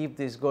 okay, keep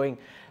this going.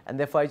 And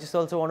therefore, I just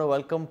also want to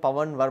welcome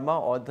Pavan Varma,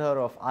 author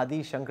of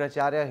Adi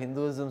Shankaracharya,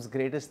 Hinduism's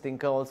greatest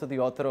thinker, also the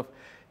author of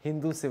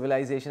Hindu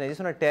Civilization. I just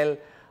want to tell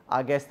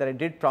our guests that I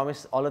did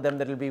promise all of them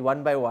that it will be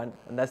one by one,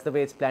 and that's the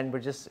way it's planned,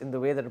 but just in the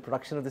way that the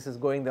production of this is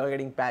going, they're all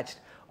getting patched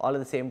all at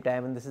the same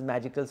time, and this is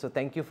magical. So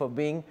thank you for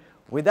being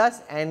with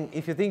us, and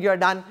if you think you're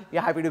done,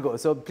 you're happy to go.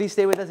 So please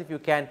stay with us if you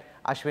can,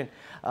 Ashwin.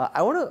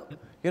 I want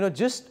to,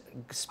 just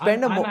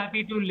spend I'm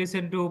happy to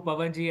listen to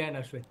Pavanji and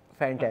Ashwin.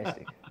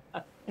 Fantastic.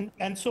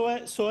 and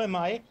so am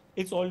I.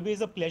 It's always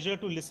a pleasure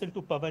to listen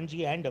to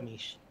Pavanji and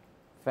Amish.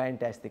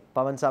 Fantastic.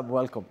 Pavan Saab,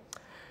 welcome.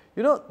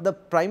 The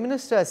Prime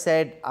Minister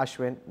said,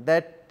 Ashwin,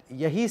 that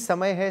yahi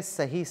samay hai,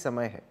 sahi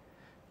samay hai.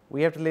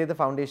 We have to lay the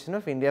foundation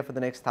of India for the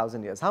next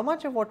 1,000 years. How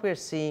much of what we are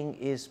seeing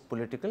is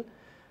political?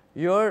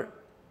 You're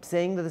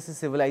saying that this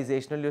is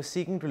civilizational. You're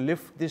seeking to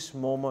lift this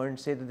moment,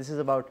 say that this is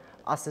about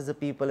us as a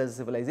people, as a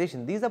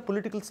civilization. These are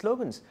political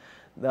slogans.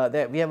 We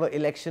have an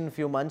election a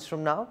few months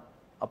from now.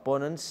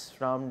 Opponents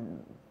from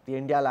the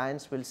India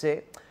Alliance will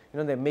say,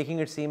 they're making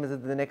it seem as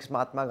if the next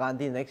Mahatma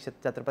Gandhi, the next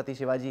Chhatrapati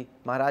Shivaji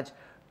Maharaj.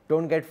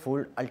 Don't get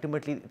fooled.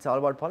 Ultimately, it's all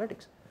about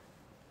politics.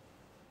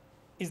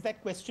 Is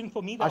that question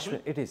for me, Rahul?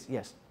 Ashwin, it is,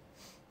 yes.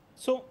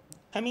 So,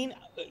 I mean,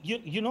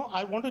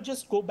 I want to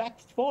just go back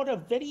for a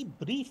very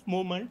brief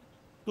moment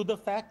to the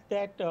fact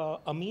that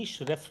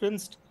Amish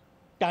referenced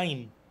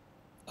time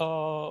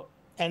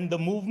and the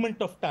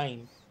movement of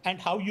time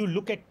and how you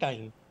look at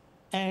time.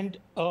 And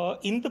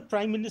in the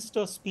Prime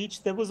Minister's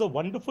speech, there was a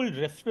wonderful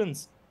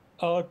reference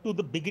to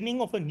the beginning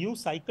of a new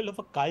cycle of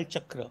a Kal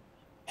Chakra.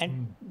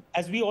 And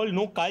as we all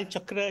know, Kal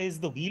Chakra is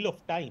the wheel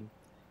of time.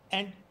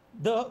 And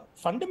the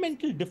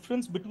fundamental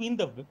difference between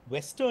the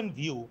Western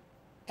view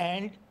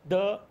and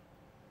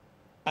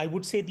I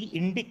would say the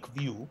Indic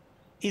view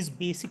is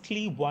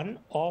basically one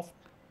of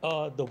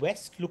the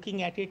West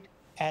looking at it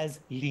as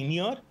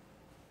linear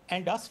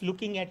and us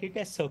looking at it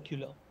as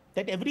circular.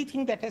 That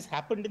everything that has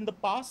happened in the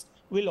past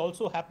will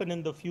also happen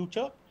in the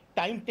future.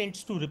 Time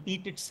tends to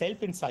repeat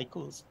itself in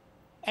cycles.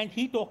 And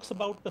he talks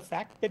about the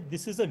fact that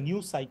this is a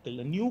new cycle,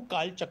 a new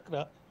Kal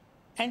Chakra.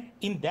 And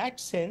in that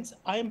sense,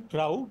 I am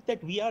proud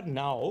that we are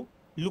now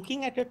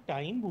looking at a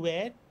time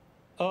where,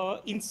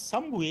 in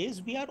some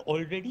ways, we are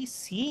already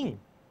seeing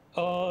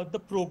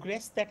the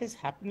progress that is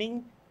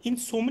happening in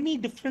so many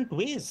different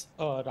ways,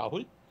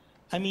 Rahul.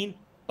 I mean,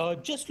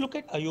 just look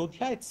at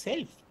Ayodhya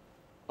itself.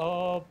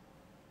 Uh,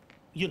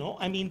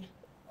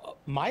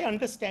 my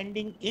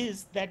understanding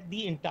is that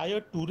the entire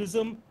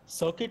tourism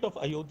circuit of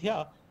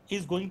Ayodhya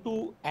is going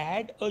to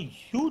add a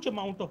huge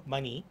amount of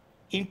money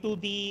into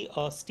the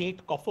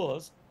state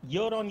coffers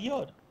year on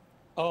year.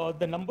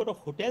 The number of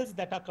hotels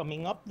that are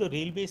coming up, the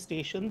railway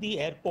station, the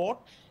airport,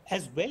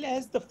 as well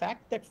as the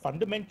fact that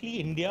fundamentally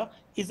India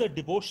is a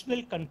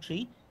devotional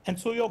country. And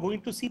so you're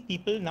going to see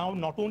people now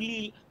not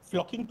only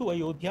flocking to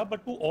Ayodhya,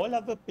 but to all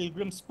other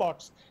pilgrim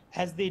spots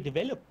as they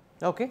develop.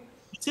 Okay.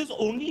 This is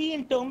only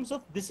in terms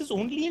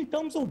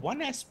of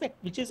one aspect,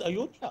 which is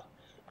Ayodhya.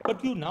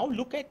 But you now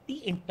look at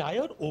the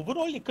entire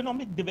overall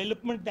economic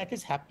development that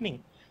is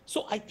happening.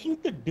 So I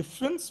think the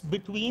difference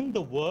between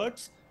the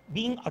words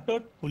being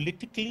uttered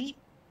politically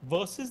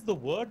versus the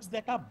words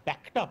that are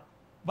backed up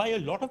by a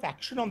lot of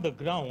action on the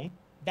ground,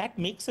 that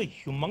makes a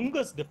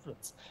humongous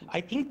difference.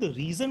 I think the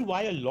reason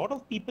why a lot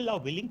of people are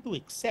willing to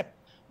accept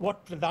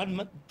what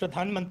Pradhan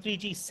Mantri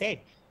ji said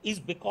is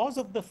because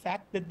of the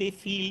fact that they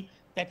feel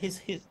that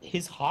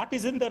his heart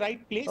is in the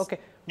right place, okay,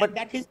 but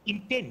that his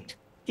intent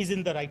is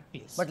in the right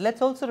place. But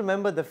let's also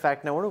remember the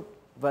fact, and I want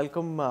to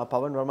welcome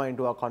Pavan Varma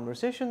into our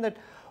conversation, that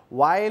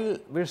while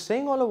we're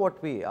saying all of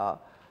what we are,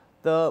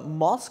 the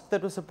mosque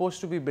that was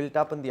supposed to be built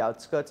up on the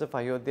outskirts of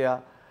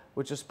Ayodhya,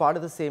 which was part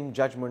of the same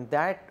judgment,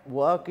 that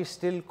work is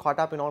still caught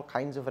up in all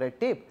kinds of red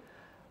tape.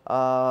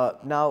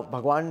 Now,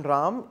 Bhagwan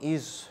Ram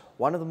is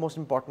one of the most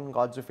important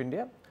gods of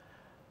India.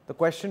 The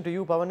question to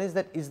you, Pavan, is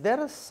that is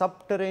there a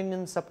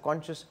subterranean,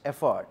 subconscious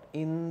effort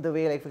in the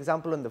way, like for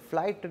example, on the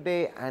flight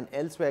today and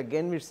elsewhere,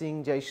 again we're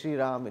seeing Jai Shri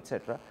Ram,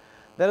 etc.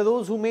 There are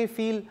those who may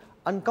feel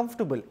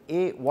uncomfortable.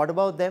 A, what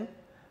about them?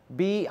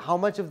 B, how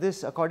much of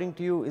this, according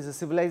to you, is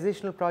a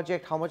civilizational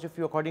project? How much of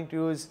you, according to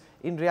you, is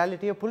in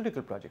reality a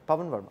political project?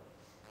 Pavan Varma.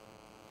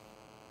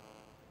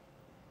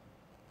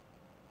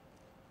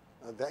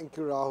 Thank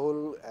you,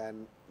 Rahul,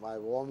 and my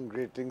warm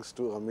greetings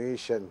to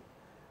Amish and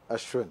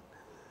Ashwin.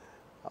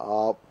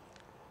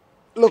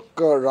 Look,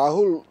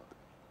 Rahul,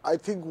 I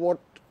think what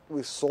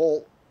we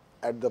saw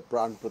at the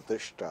Pran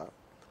Pratishtha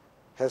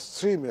has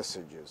three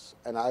messages,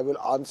 and I will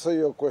answer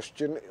your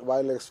question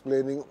while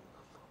explaining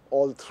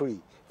all three.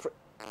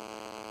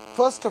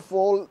 First of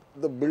all,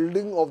 the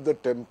building of the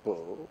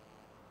temple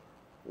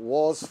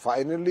was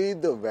finally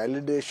the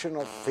validation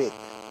of faith.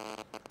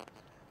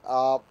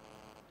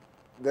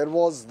 There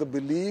was the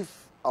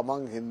belief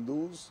among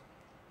Hindus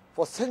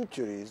for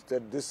centuries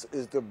that this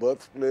is the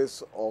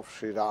birthplace of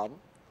Sri Ram,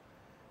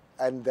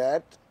 and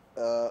that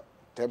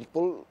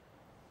temple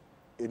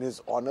in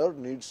his honor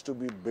needs to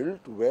be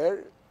built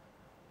where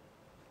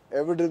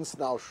evidence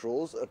now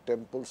shows a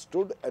temple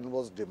stood and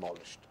was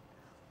demolished.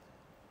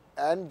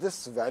 And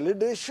this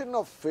validation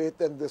of faith,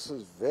 and this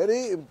is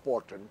very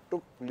important,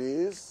 took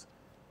place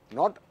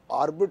not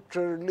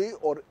arbitrarily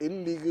or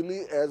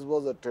illegally as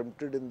was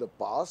attempted in the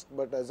past,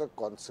 but as a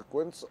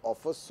consequence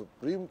of a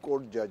Supreme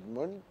Court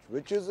judgment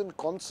which is in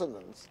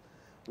consonance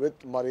with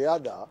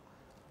Maryada,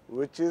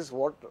 which is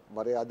what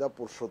Maryada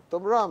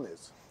Purushottam Ram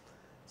is.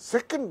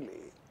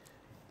 Secondly,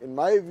 in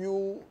my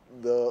view,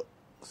 the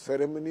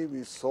ceremony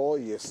we saw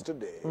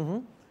yesterday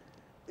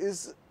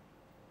is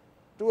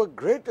to a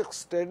great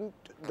extent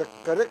the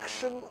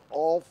correction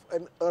of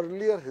an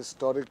earlier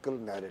historical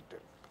narrative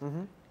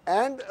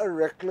and a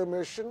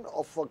reclamation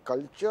of a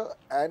culture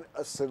and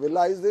a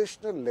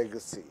civilizational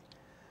legacy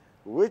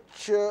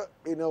which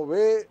in a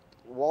way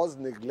was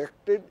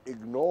neglected,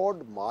 ignored,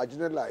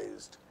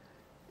 marginalized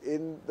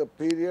in the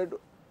period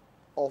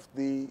of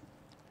the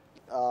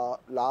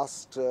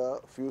last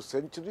few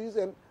centuries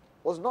and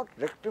was not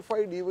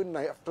rectified even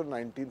after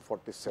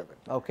 1947.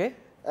 Okay.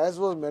 As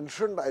was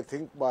mentioned, I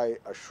think, by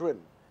Ashwin,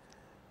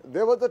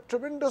 there was a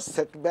tremendous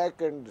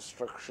setback and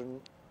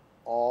destruction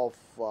of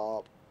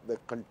the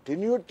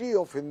continuity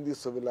of Hindi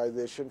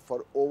civilization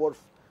for over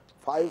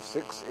 5,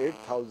 6,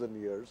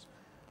 8,000 years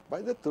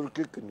by the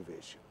Turkic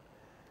invasion.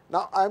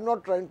 Now, I am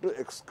not trying to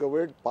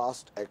excavate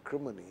past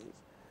acrimonies,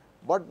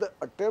 but the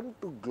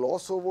attempt to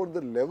gloss over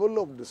the level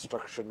of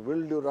destruction,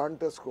 Will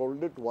Durant has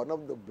called it one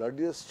of the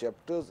bloodiest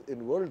chapters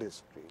in world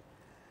history.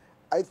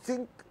 I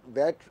think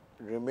that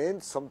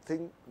remains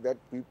something that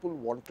people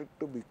wanted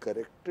to be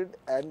corrected,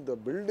 and the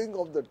building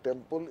of the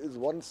temple is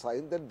one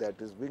sign that that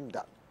is being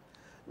done.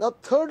 Now,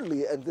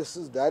 thirdly, and this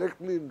is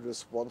directly in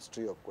response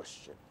to your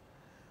question,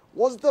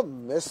 was the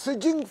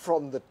messaging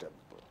from the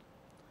temple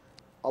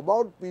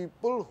about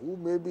people who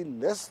may be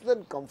less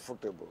than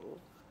comfortable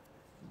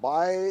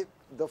by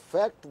the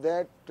fact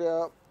that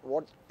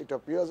what it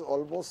appears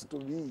almost to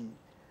be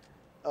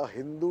a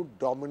Hindu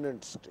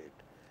dominant state.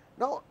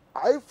 Now,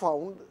 I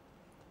found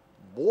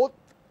both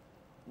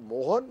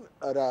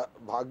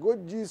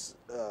Bhagwat ji's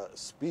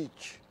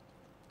speech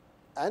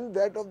and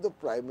that of the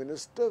Prime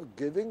Minister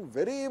giving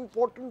very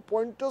important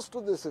pointers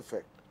to this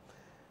effect.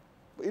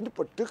 In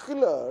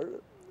particular,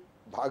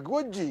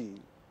 Bhagwat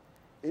ji,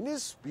 in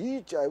his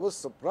speech, I was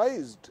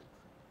surprised,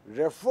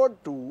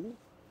 referred to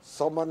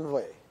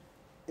Samanvay,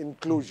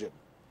 inclusion.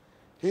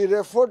 He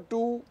referred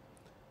to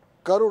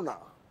Karuna.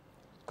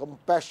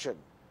 compassion.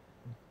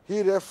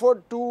 He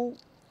referred to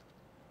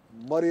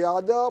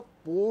Maryada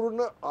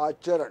Purna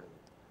Acharan,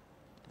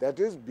 that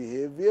is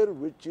behavior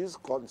which is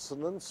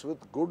consonance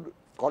with good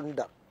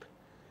conduct.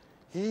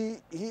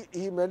 He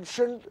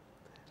mentioned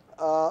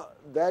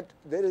that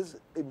there is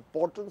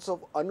importance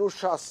of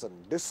anushasan,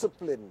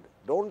 discipline.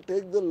 Don't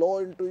take the law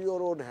into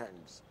your own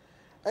hands.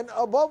 And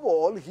above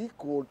all, he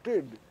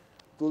quoted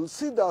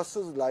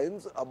Tulsidasa's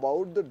lines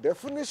about the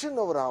definition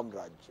of Ram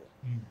Rajya.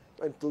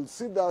 And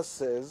Tulsidas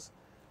says,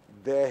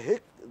 Dehik,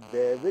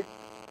 Devik,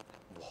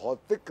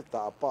 Bhautik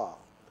Tapa,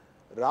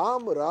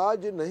 Ram Raj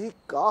nahi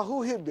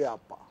kahu hi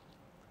vyapa.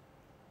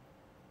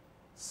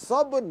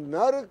 Sab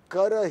nar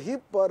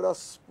karahi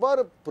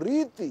paraspar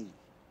preeti.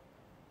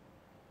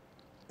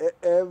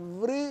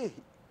 Every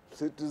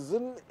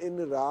citizen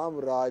in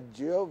Ram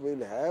Rajya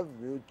will have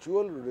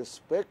mutual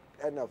respect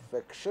and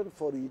affection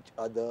for each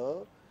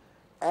other,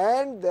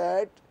 and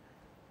that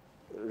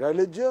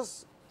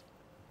religious,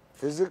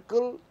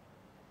 physical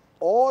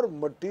or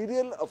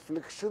material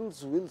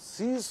afflictions will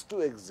cease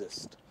to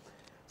exist.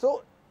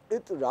 So,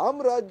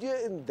 Ram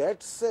Rajya in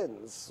that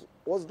sense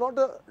was not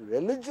a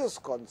religious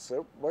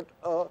concept, but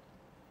an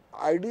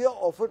idea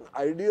of an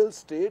ideal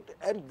state,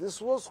 and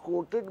this was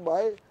quoted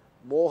by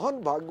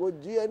Mohan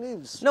Bhagwat ji, and he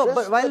stressed No,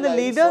 but while the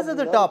leaders at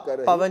the top,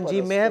 Pavan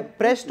ji, may have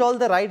pressed all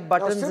the right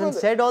buttons and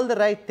said all the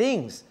right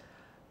things,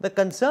 the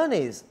concern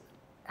is,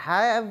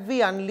 have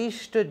we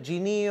unleashed a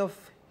genie of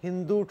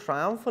Hindu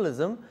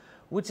triumphalism,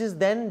 which is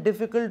then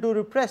difficult to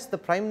repress? The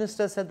Prime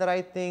Minister said the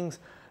right things,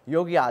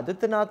 Yogi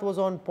Adityanath was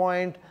on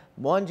point,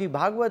 Mohanji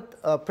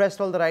Bhagwat pressed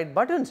all the right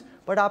buttons,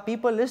 but are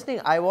people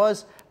listening? I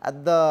was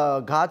at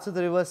the Ghats of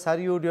the river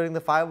Saryu during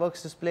the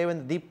fireworks display when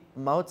the Deep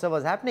Mahotsav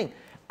was happening.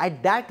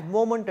 At that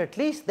moment at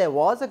least, there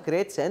was a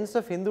great sense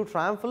of Hindu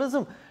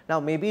triumphalism. Now,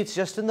 maybe it's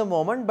just in the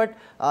moment, but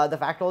the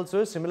fact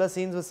also is similar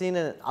scenes were seen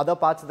in other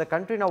parts of the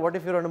country. Now, what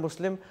if you're a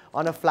Muslim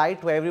on a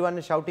flight where everyone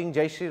is shouting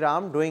Jai Shri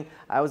Ram,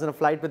 I was on a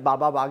flight with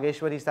Baba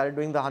Bageshwar, he started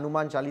doing the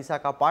Hanuman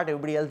Chalisa ka part,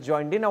 everybody else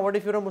joined in. Now, what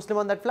if you're a Muslim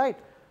on that flight?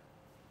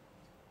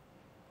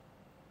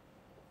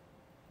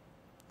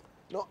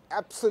 No,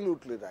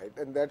 absolutely right,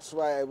 and that's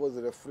why I was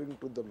referring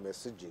to the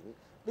messaging,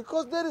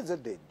 because there is a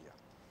danger.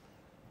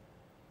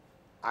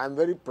 I am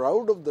very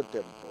proud of the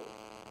temple,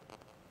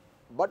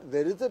 but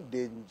there is a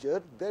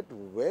danger that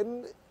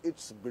when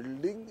its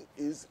building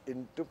is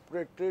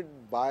interpreted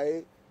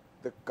by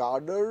the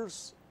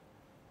cadres,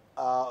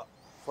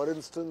 for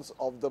instance,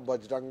 of the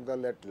Bajrang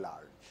Dal at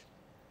large,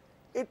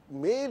 it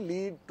may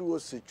lead to a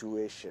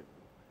situation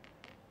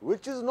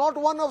which is not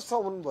one of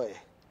Samanvay,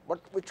 but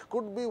which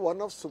could be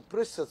one of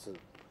supremacism,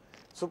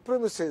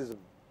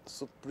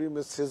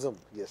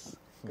 yes,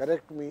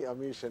 correct me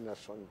Amish and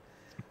Ashwin,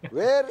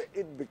 where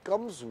it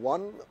becomes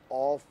one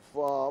of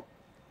a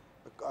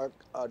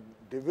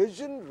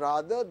division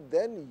rather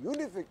than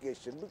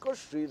unification, because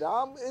Sri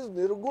Ram is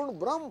Nirgun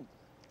Brahm.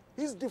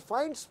 He is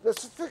defined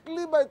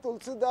specifically by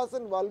Tulsidas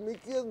and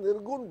Valmiki as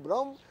Nirgun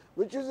Brahm,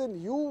 which is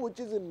in you, which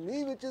is in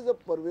me, which is a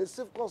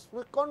pervasive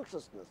cosmic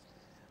consciousness.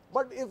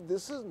 But if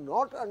this is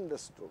not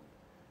understood,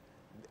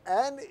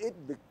 and it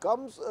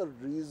becomes a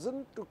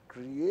reason to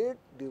create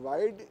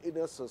divide in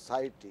a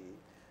society,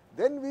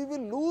 then we will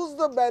lose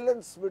the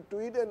balance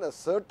between an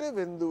assertive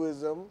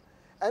Hinduism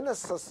and a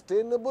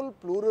sustainable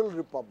plural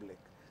republic.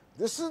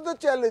 This is the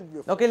challenge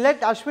before. Okay,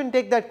 let Ashwin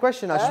take that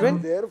question. Ashwin?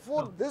 And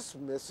therefore, this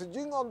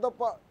messaging on the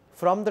part...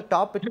 From the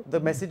top,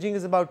 the messaging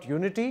is about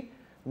unity,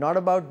 not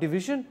about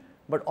division.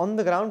 But on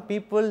the ground,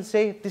 people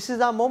say, this is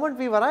our moment,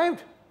 we've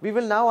arrived. We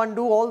will now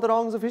undo all the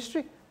wrongs of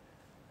history.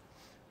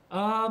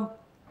 Rahul,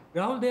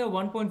 there are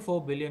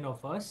 1.4 billion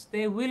of us.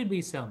 There will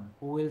be some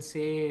who will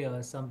say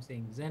some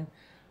things. And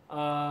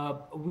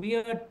we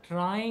are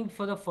trying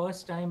for the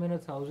first time in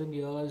 1,000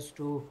 years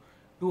to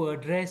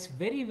address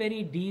very,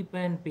 very deep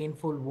and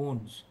painful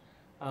wounds.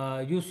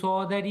 You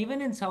saw that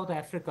even in South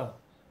Africa,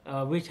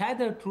 which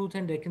had a Truth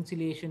and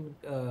Reconciliation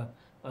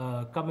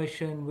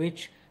Commission,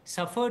 which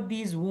suffered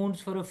these wounds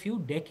for a few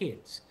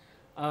decades.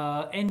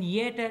 And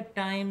yet at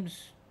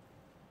times,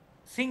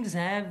 things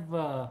have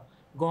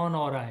gone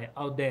awry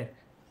out there.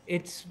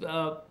 It's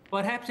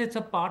perhaps it's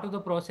a part of the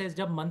process.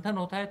 जब मंथन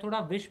होता है थोड़ा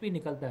विष भी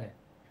निकलता है.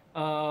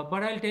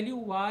 But I'll tell you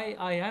why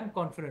I am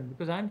confident,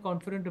 because I'm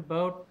confident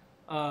about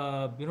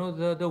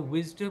the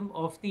wisdom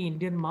of the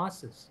Indian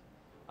masses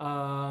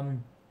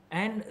and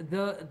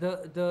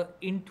the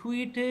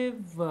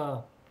intuitive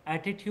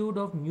attitude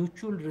of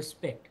mutual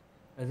respect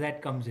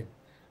that comes in.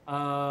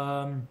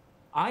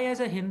 I, as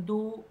a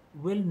Hindu,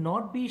 will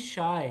not be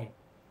shy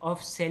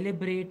of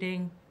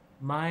celebrating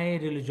my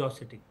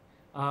religiosity.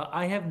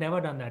 I have never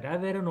done that. I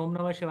wear an Om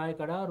Namah Shivaya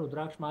Kada,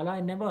 Rudraksh Mala,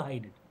 I never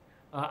hide it.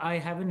 I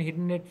haven't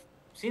hidden it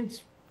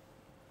since,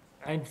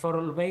 and for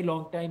a very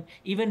long time,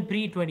 even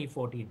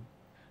pre-2014.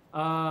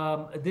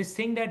 This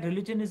thing that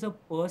religion is a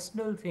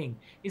personal thing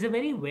is a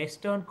very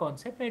Western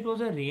concept, and it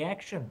was a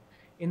reaction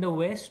in the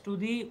West to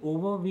the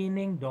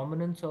overweening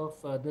dominance of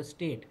the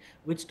state,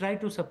 which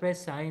tried to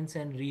suppress science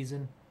and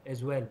reason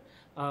as well.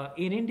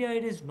 In India,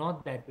 it is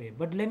not that way.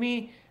 But let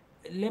me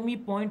let me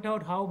point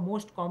out how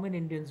most common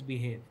Indians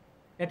behave.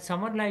 That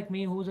someone like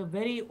me, who's a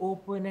very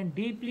open and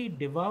deeply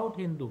devout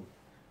Hindu,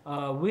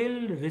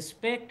 will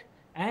respect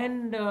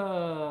and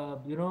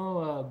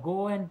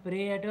go and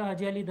pray at a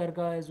Haji Ali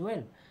Dargah as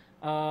well.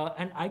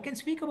 And I can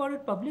speak about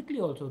it publicly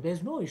also.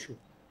 There's no issue.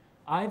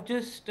 I've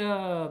just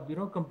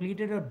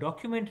completed a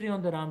documentary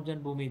on the Ram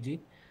Janmabhoomi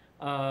ji.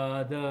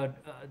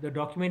 The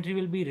documentary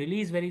will be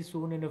released very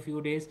soon in a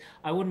few days.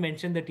 I won't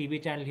mention the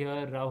TV channel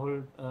here,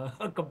 Rahul,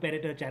 a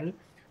competitor channel,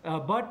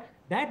 but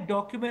that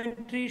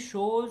documentary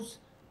shows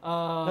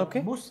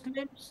Okay.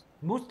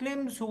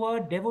 Muslims who are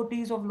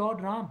devotees of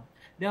Lord Ram.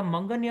 They are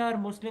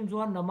Manganyar Muslims who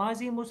are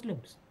Namazi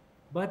Muslims,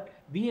 but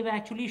we have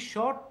actually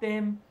shot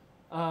them,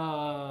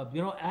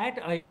 at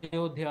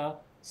Ayodhya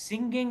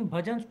singing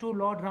bhajans to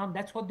Lord Ram.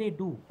 That's what they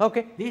do.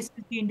 Okay. This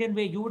is the Indian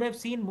way. You would have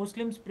seen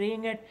Muslims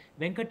praying at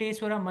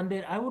Venkateswara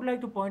Mandir. I would like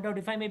to point out,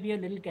 if I may be a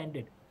little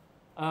candid,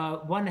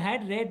 one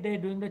had read there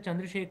during the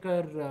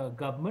Chandrasekhar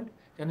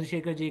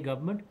ji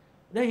government,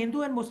 the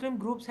Hindu and Muslim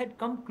groups had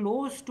come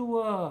close to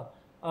a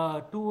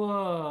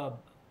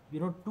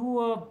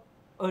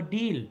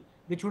deal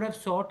which would have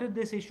sorted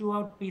this issue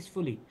out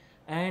peacefully.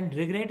 And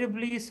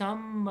regrettably,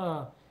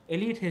 some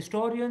elite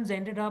historians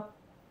ended up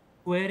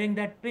squaring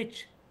that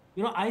pitch.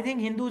 I think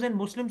Hindus and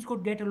Muslims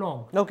could get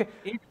along. Okay.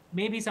 If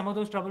maybe some of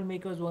those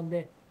troublemakers weren't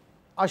there.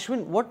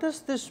 Ashwin, what does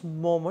this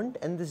moment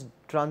and this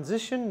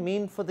transition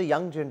mean for the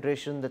young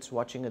generation that's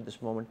watching at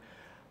this moment?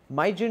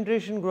 My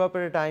generation grew up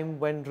at a time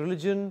when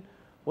religion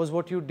was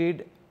what you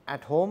did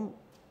at home.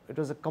 It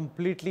was a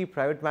completely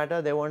private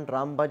matter. There weren't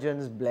Ram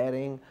bhajans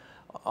blaring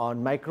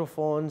on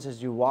microphones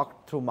as you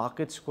walked through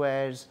market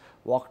squares,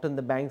 walked on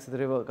the banks of the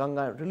river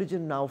Ganga.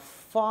 Religion now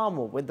far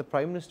more, with the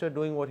Prime Minister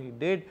doing what he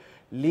did,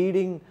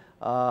 leading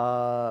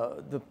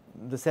the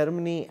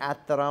ceremony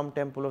at the Ram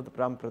temple of the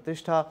Pran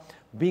Pratishtha,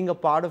 being a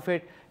part of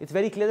it. It's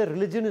very clear that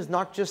religion is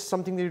not just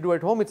something that you do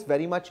at home, it's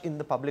very much in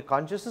the public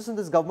consciousness, and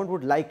this government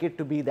would like it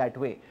to be that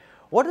way.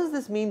 What does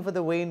this mean for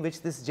the way in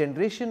which this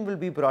generation will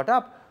be brought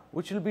up,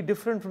 which will be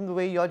different from the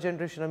way your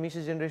generation,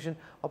 Amish's generation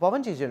or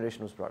Pavanji's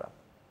generation was brought up?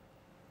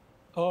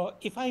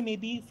 If I may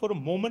be for a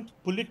moment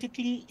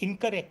politically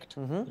incorrect,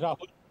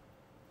 Rahul,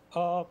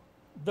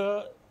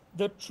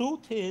 the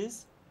truth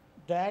is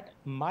that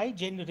my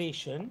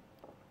generation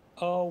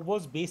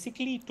was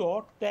basically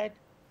taught that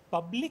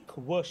public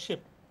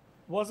worship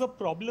was a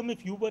problem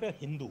if you were a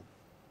Hindu.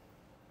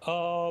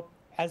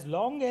 As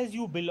long as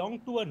you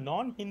belong to a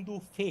non-Hindu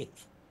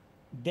faith,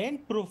 then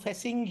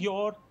professing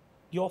your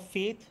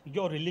faith,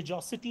 your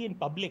religiosity in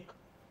public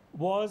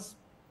was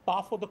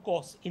par for the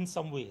course in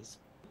some ways.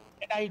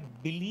 And I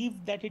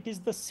believe that it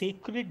is the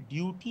sacred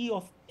duty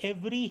of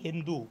every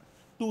Hindu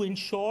to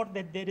ensure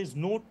that there is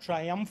no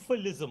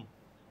triumphalism,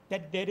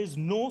 that there is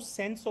no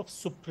sense of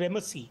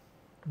supremacy,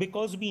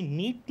 because we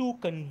need to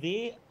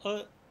convey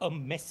a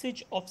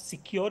message of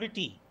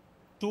security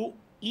to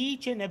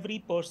each and every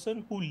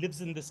person who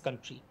lives in this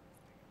country.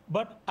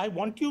 But I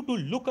want you to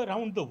look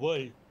around the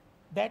world,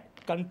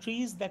 that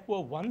countries that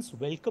were once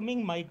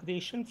welcoming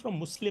migration from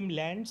Muslim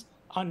lands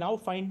are now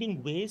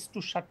finding ways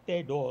to shut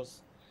their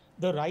doors.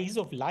 The rise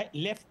of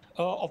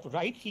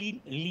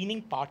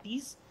right-leaning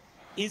parties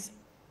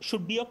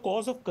should be a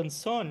cause of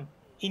concern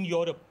in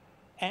Europe.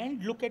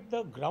 And look at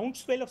the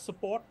groundswell of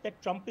support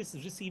that Trump is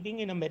receiving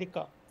in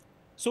America.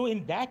 So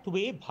in that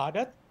way,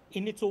 Bharat,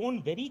 in its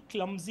own very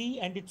clumsy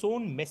and its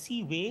own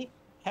messy way,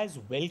 has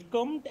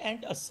welcomed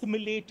and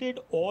assimilated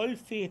all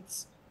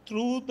faiths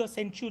through the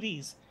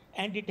centuries.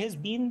 And it has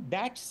been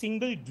that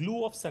single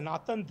glue of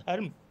Sanatan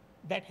Dharma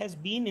that has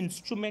been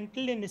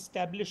instrumental in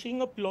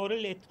establishing a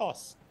plural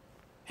ethos.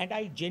 And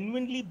I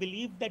genuinely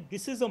believe that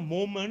this is a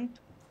moment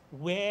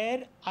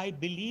where I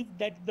believe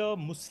that the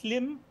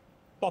Muslim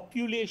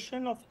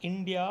population of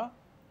India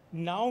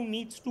now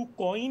needs to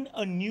coin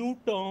a new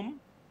term,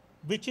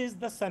 which is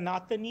the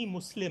Sanatani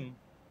Muslim.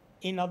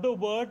 In other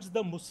words,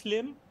 the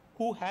Muslim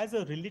who has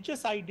a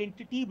religious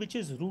identity which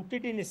is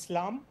rooted in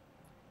Islam,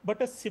 but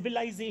a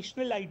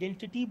civilizational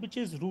identity which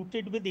is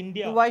rooted with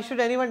India. Why should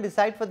anyone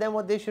decide for them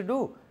what they should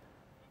do?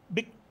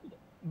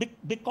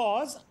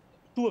 Because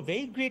to a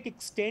very great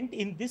extent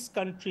in this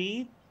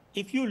country,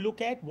 if you look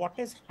at what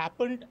has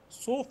happened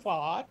so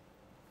far,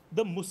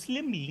 the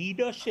Muslim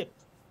leadership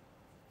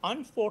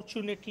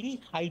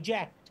unfortunately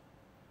hijacked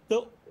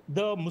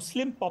the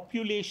Muslim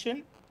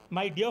population.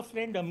 My dear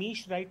friend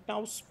Amish right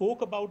now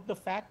spoke about the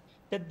fact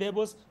that there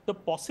was the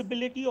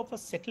possibility of a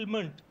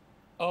settlement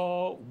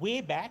way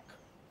back,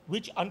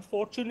 which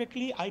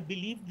unfortunately I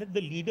believe that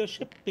the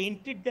leadership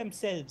painted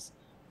themselves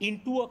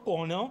into a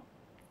corner.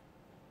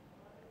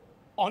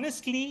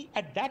 Honestly,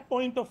 at that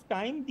point of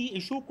time, the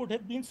issue could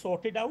have been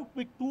sorted out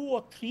with 2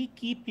 or 3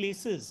 key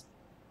places.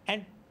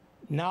 And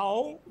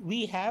now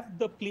we have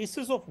the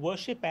Places of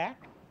Worship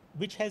Act,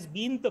 which has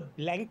been the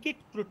blanket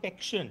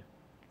protection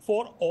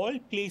for all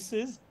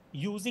places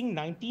using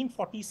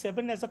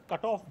 1947 as a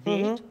cutoff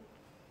date.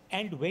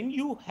 And when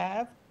you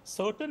have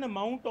certain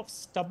amount of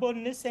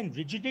stubbornness and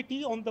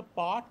rigidity on the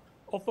part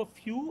of a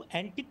few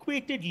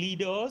antiquated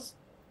leaders,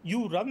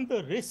 you run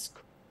the risk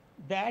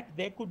that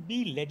there could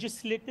be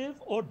legislative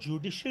or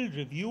judicial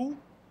review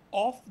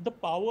of the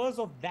powers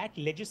of that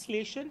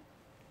legislation,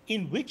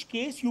 in which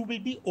case you will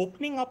be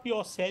opening up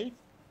yourself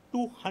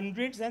to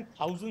hundreds and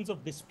thousands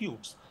of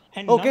disputes.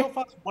 And none Okay. of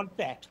us want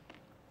that.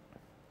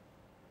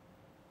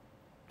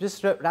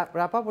 Just wrap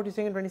up. What are you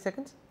saying in 20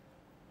 seconds?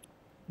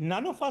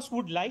 None of us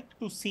would like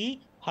to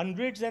see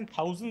hundreds and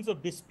thousands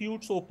of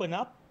disputes open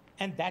up.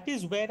 And that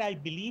is where I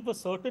believe a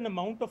certain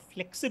amount of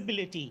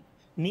flexibility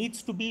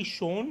needs to be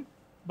shown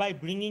by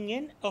bringing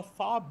in a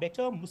far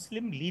better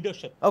Muslim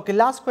leadership. Okay,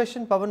 last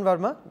question, Pavan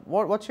Varma.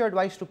 What's your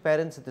advice to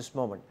parents at this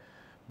moment?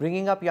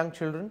 Bringing up young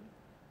children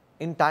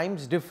in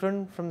times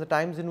different from the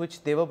times in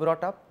which they were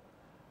brought up.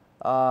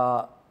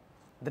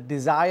 The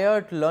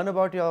desire to learn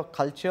about your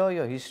culture,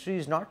 your history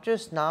is not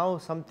just now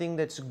something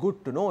that's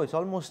good to know, it's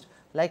almost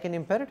like an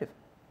imperative.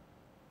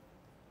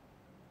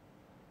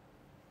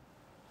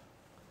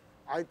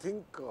 I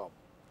think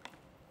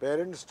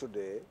parents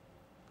today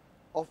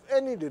of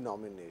any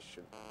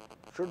denomination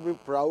should be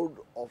proud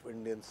of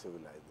Indian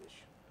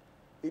civilization.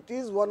 It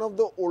is one of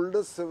the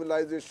oldest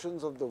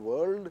civilizations of the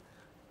world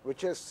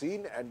which has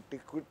seen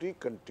antiquity,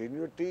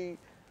 continuity,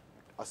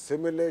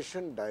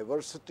 assimilation,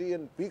 diversity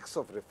and peaks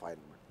of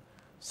refinement.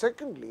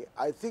 Secondly,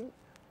 I think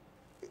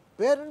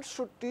parents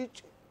should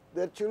teach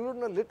their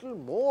children a little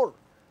more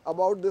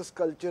about this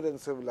culture and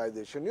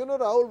civilization. You know,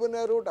 Rahul, when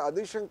I wrote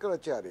Adi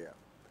Shankaracharya,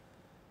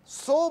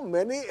 so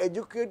many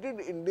educated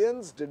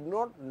Indians did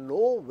not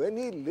know when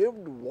he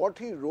lived, what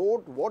he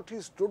wrote, what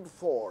he stood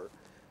for,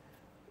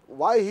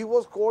 why he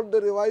was called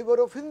the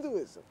reviver of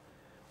Hinduism.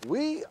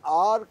 We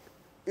are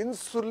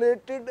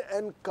insulated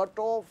and cut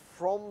off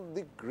from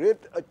the great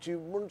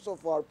achievements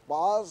of our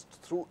past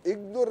through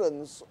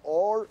ignorance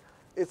or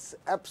its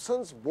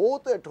absence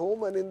both at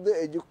home and in the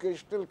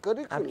educational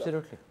curriculum.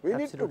 Absolutely. We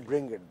need to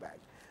bring it back.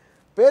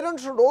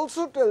 Parents should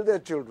also tell their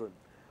children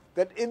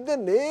that in the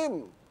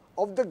name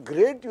of the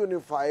great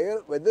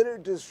unifier, whether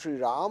it is Sri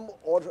Ram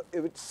or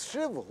if it's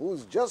Shiv, who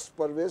is just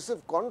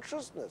pervasive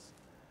consciousness,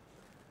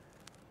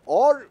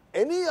 or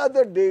any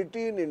other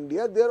deity in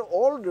India, they are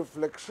all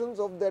reflections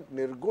of that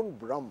Nirgun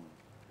Brahm,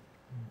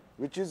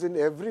 which is in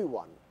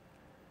everyone.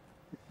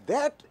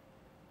 That,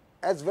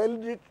 as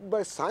validated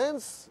by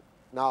science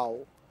now,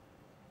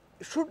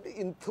 should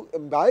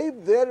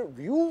imbibe their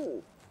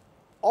view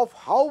of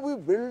how we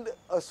build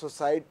a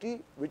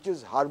society which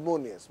is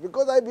harmonious.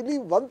 Because I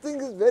believe one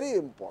thing is very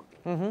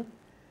important.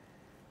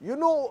 You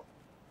know,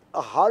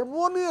 a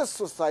harmonious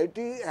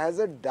society has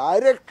a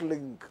direct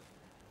link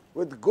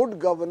with good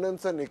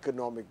governance and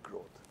economic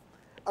growth.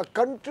 A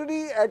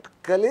country at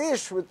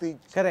kalesh with each,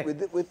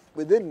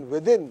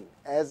 within,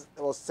 as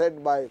was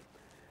said by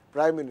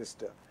Prime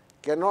Minister,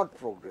 cannot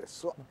progress.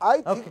 So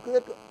I think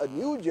that a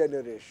new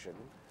generation,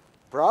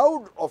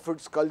 proud of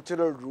its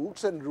cultural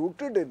roots and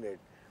rooted in it,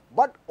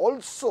 but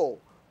also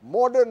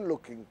modern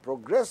looking,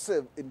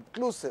 progressive,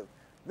 inclusive,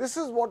 this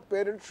is what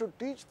parents should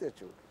teach their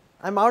children.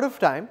 I'm out of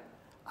time.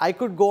 I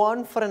could go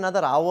on for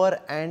another hour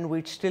and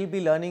we'd still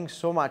be learning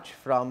so much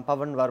from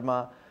Pavan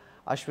Varma,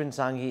 Ashwin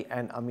Sanghi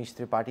and Amish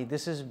Tripathi.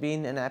 This has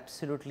been an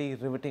absolutely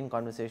riveting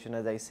conversation.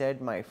 As I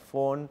said, my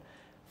phone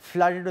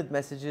flooded with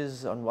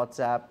messages on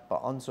WhatsApp,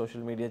 on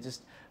social media,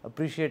 just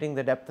appreciating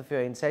the depth of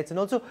your insights and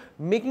also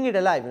making it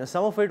alive. You know,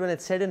 some of it, when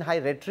it's said in high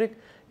rhetoric,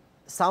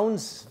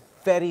 sounds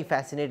very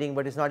fascinating,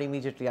 but it's not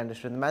immediately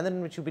understood. The manner in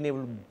which you've been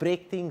able to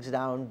break things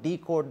down,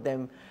 decode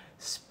them,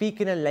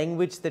 speak in a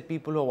language that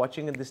people who are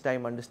watching at this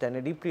time understand.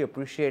 I deeply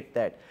appreciate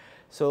that.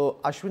 So,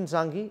 Ashwin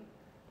Sanghi,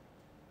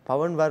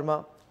 Pavan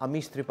Varma,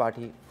 Amish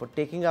Tripathi, for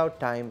taking out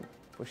time,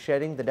 for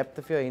sharing the depth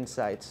of your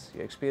insights,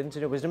 your experience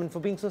and your wisdom, and for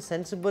being so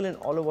sensible in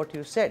all of what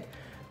you said.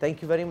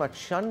 Thank you very much.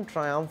 Shun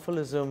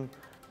triumphalism,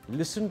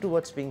 listen to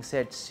what's being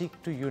said,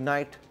 seek to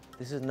unite.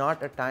 This is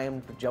not a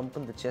time to jump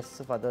on the chests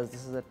of others.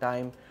 This is a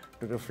time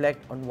to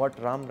reflect on what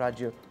Ram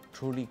Rajya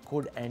truly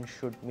could and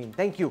should mean.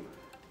 Thank you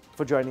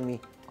for joining me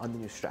on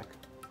the Newstrack.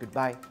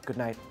 Goodbye, good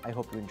night. I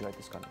hope you enjoyed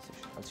this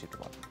conversation. I'll see you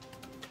tomorrow.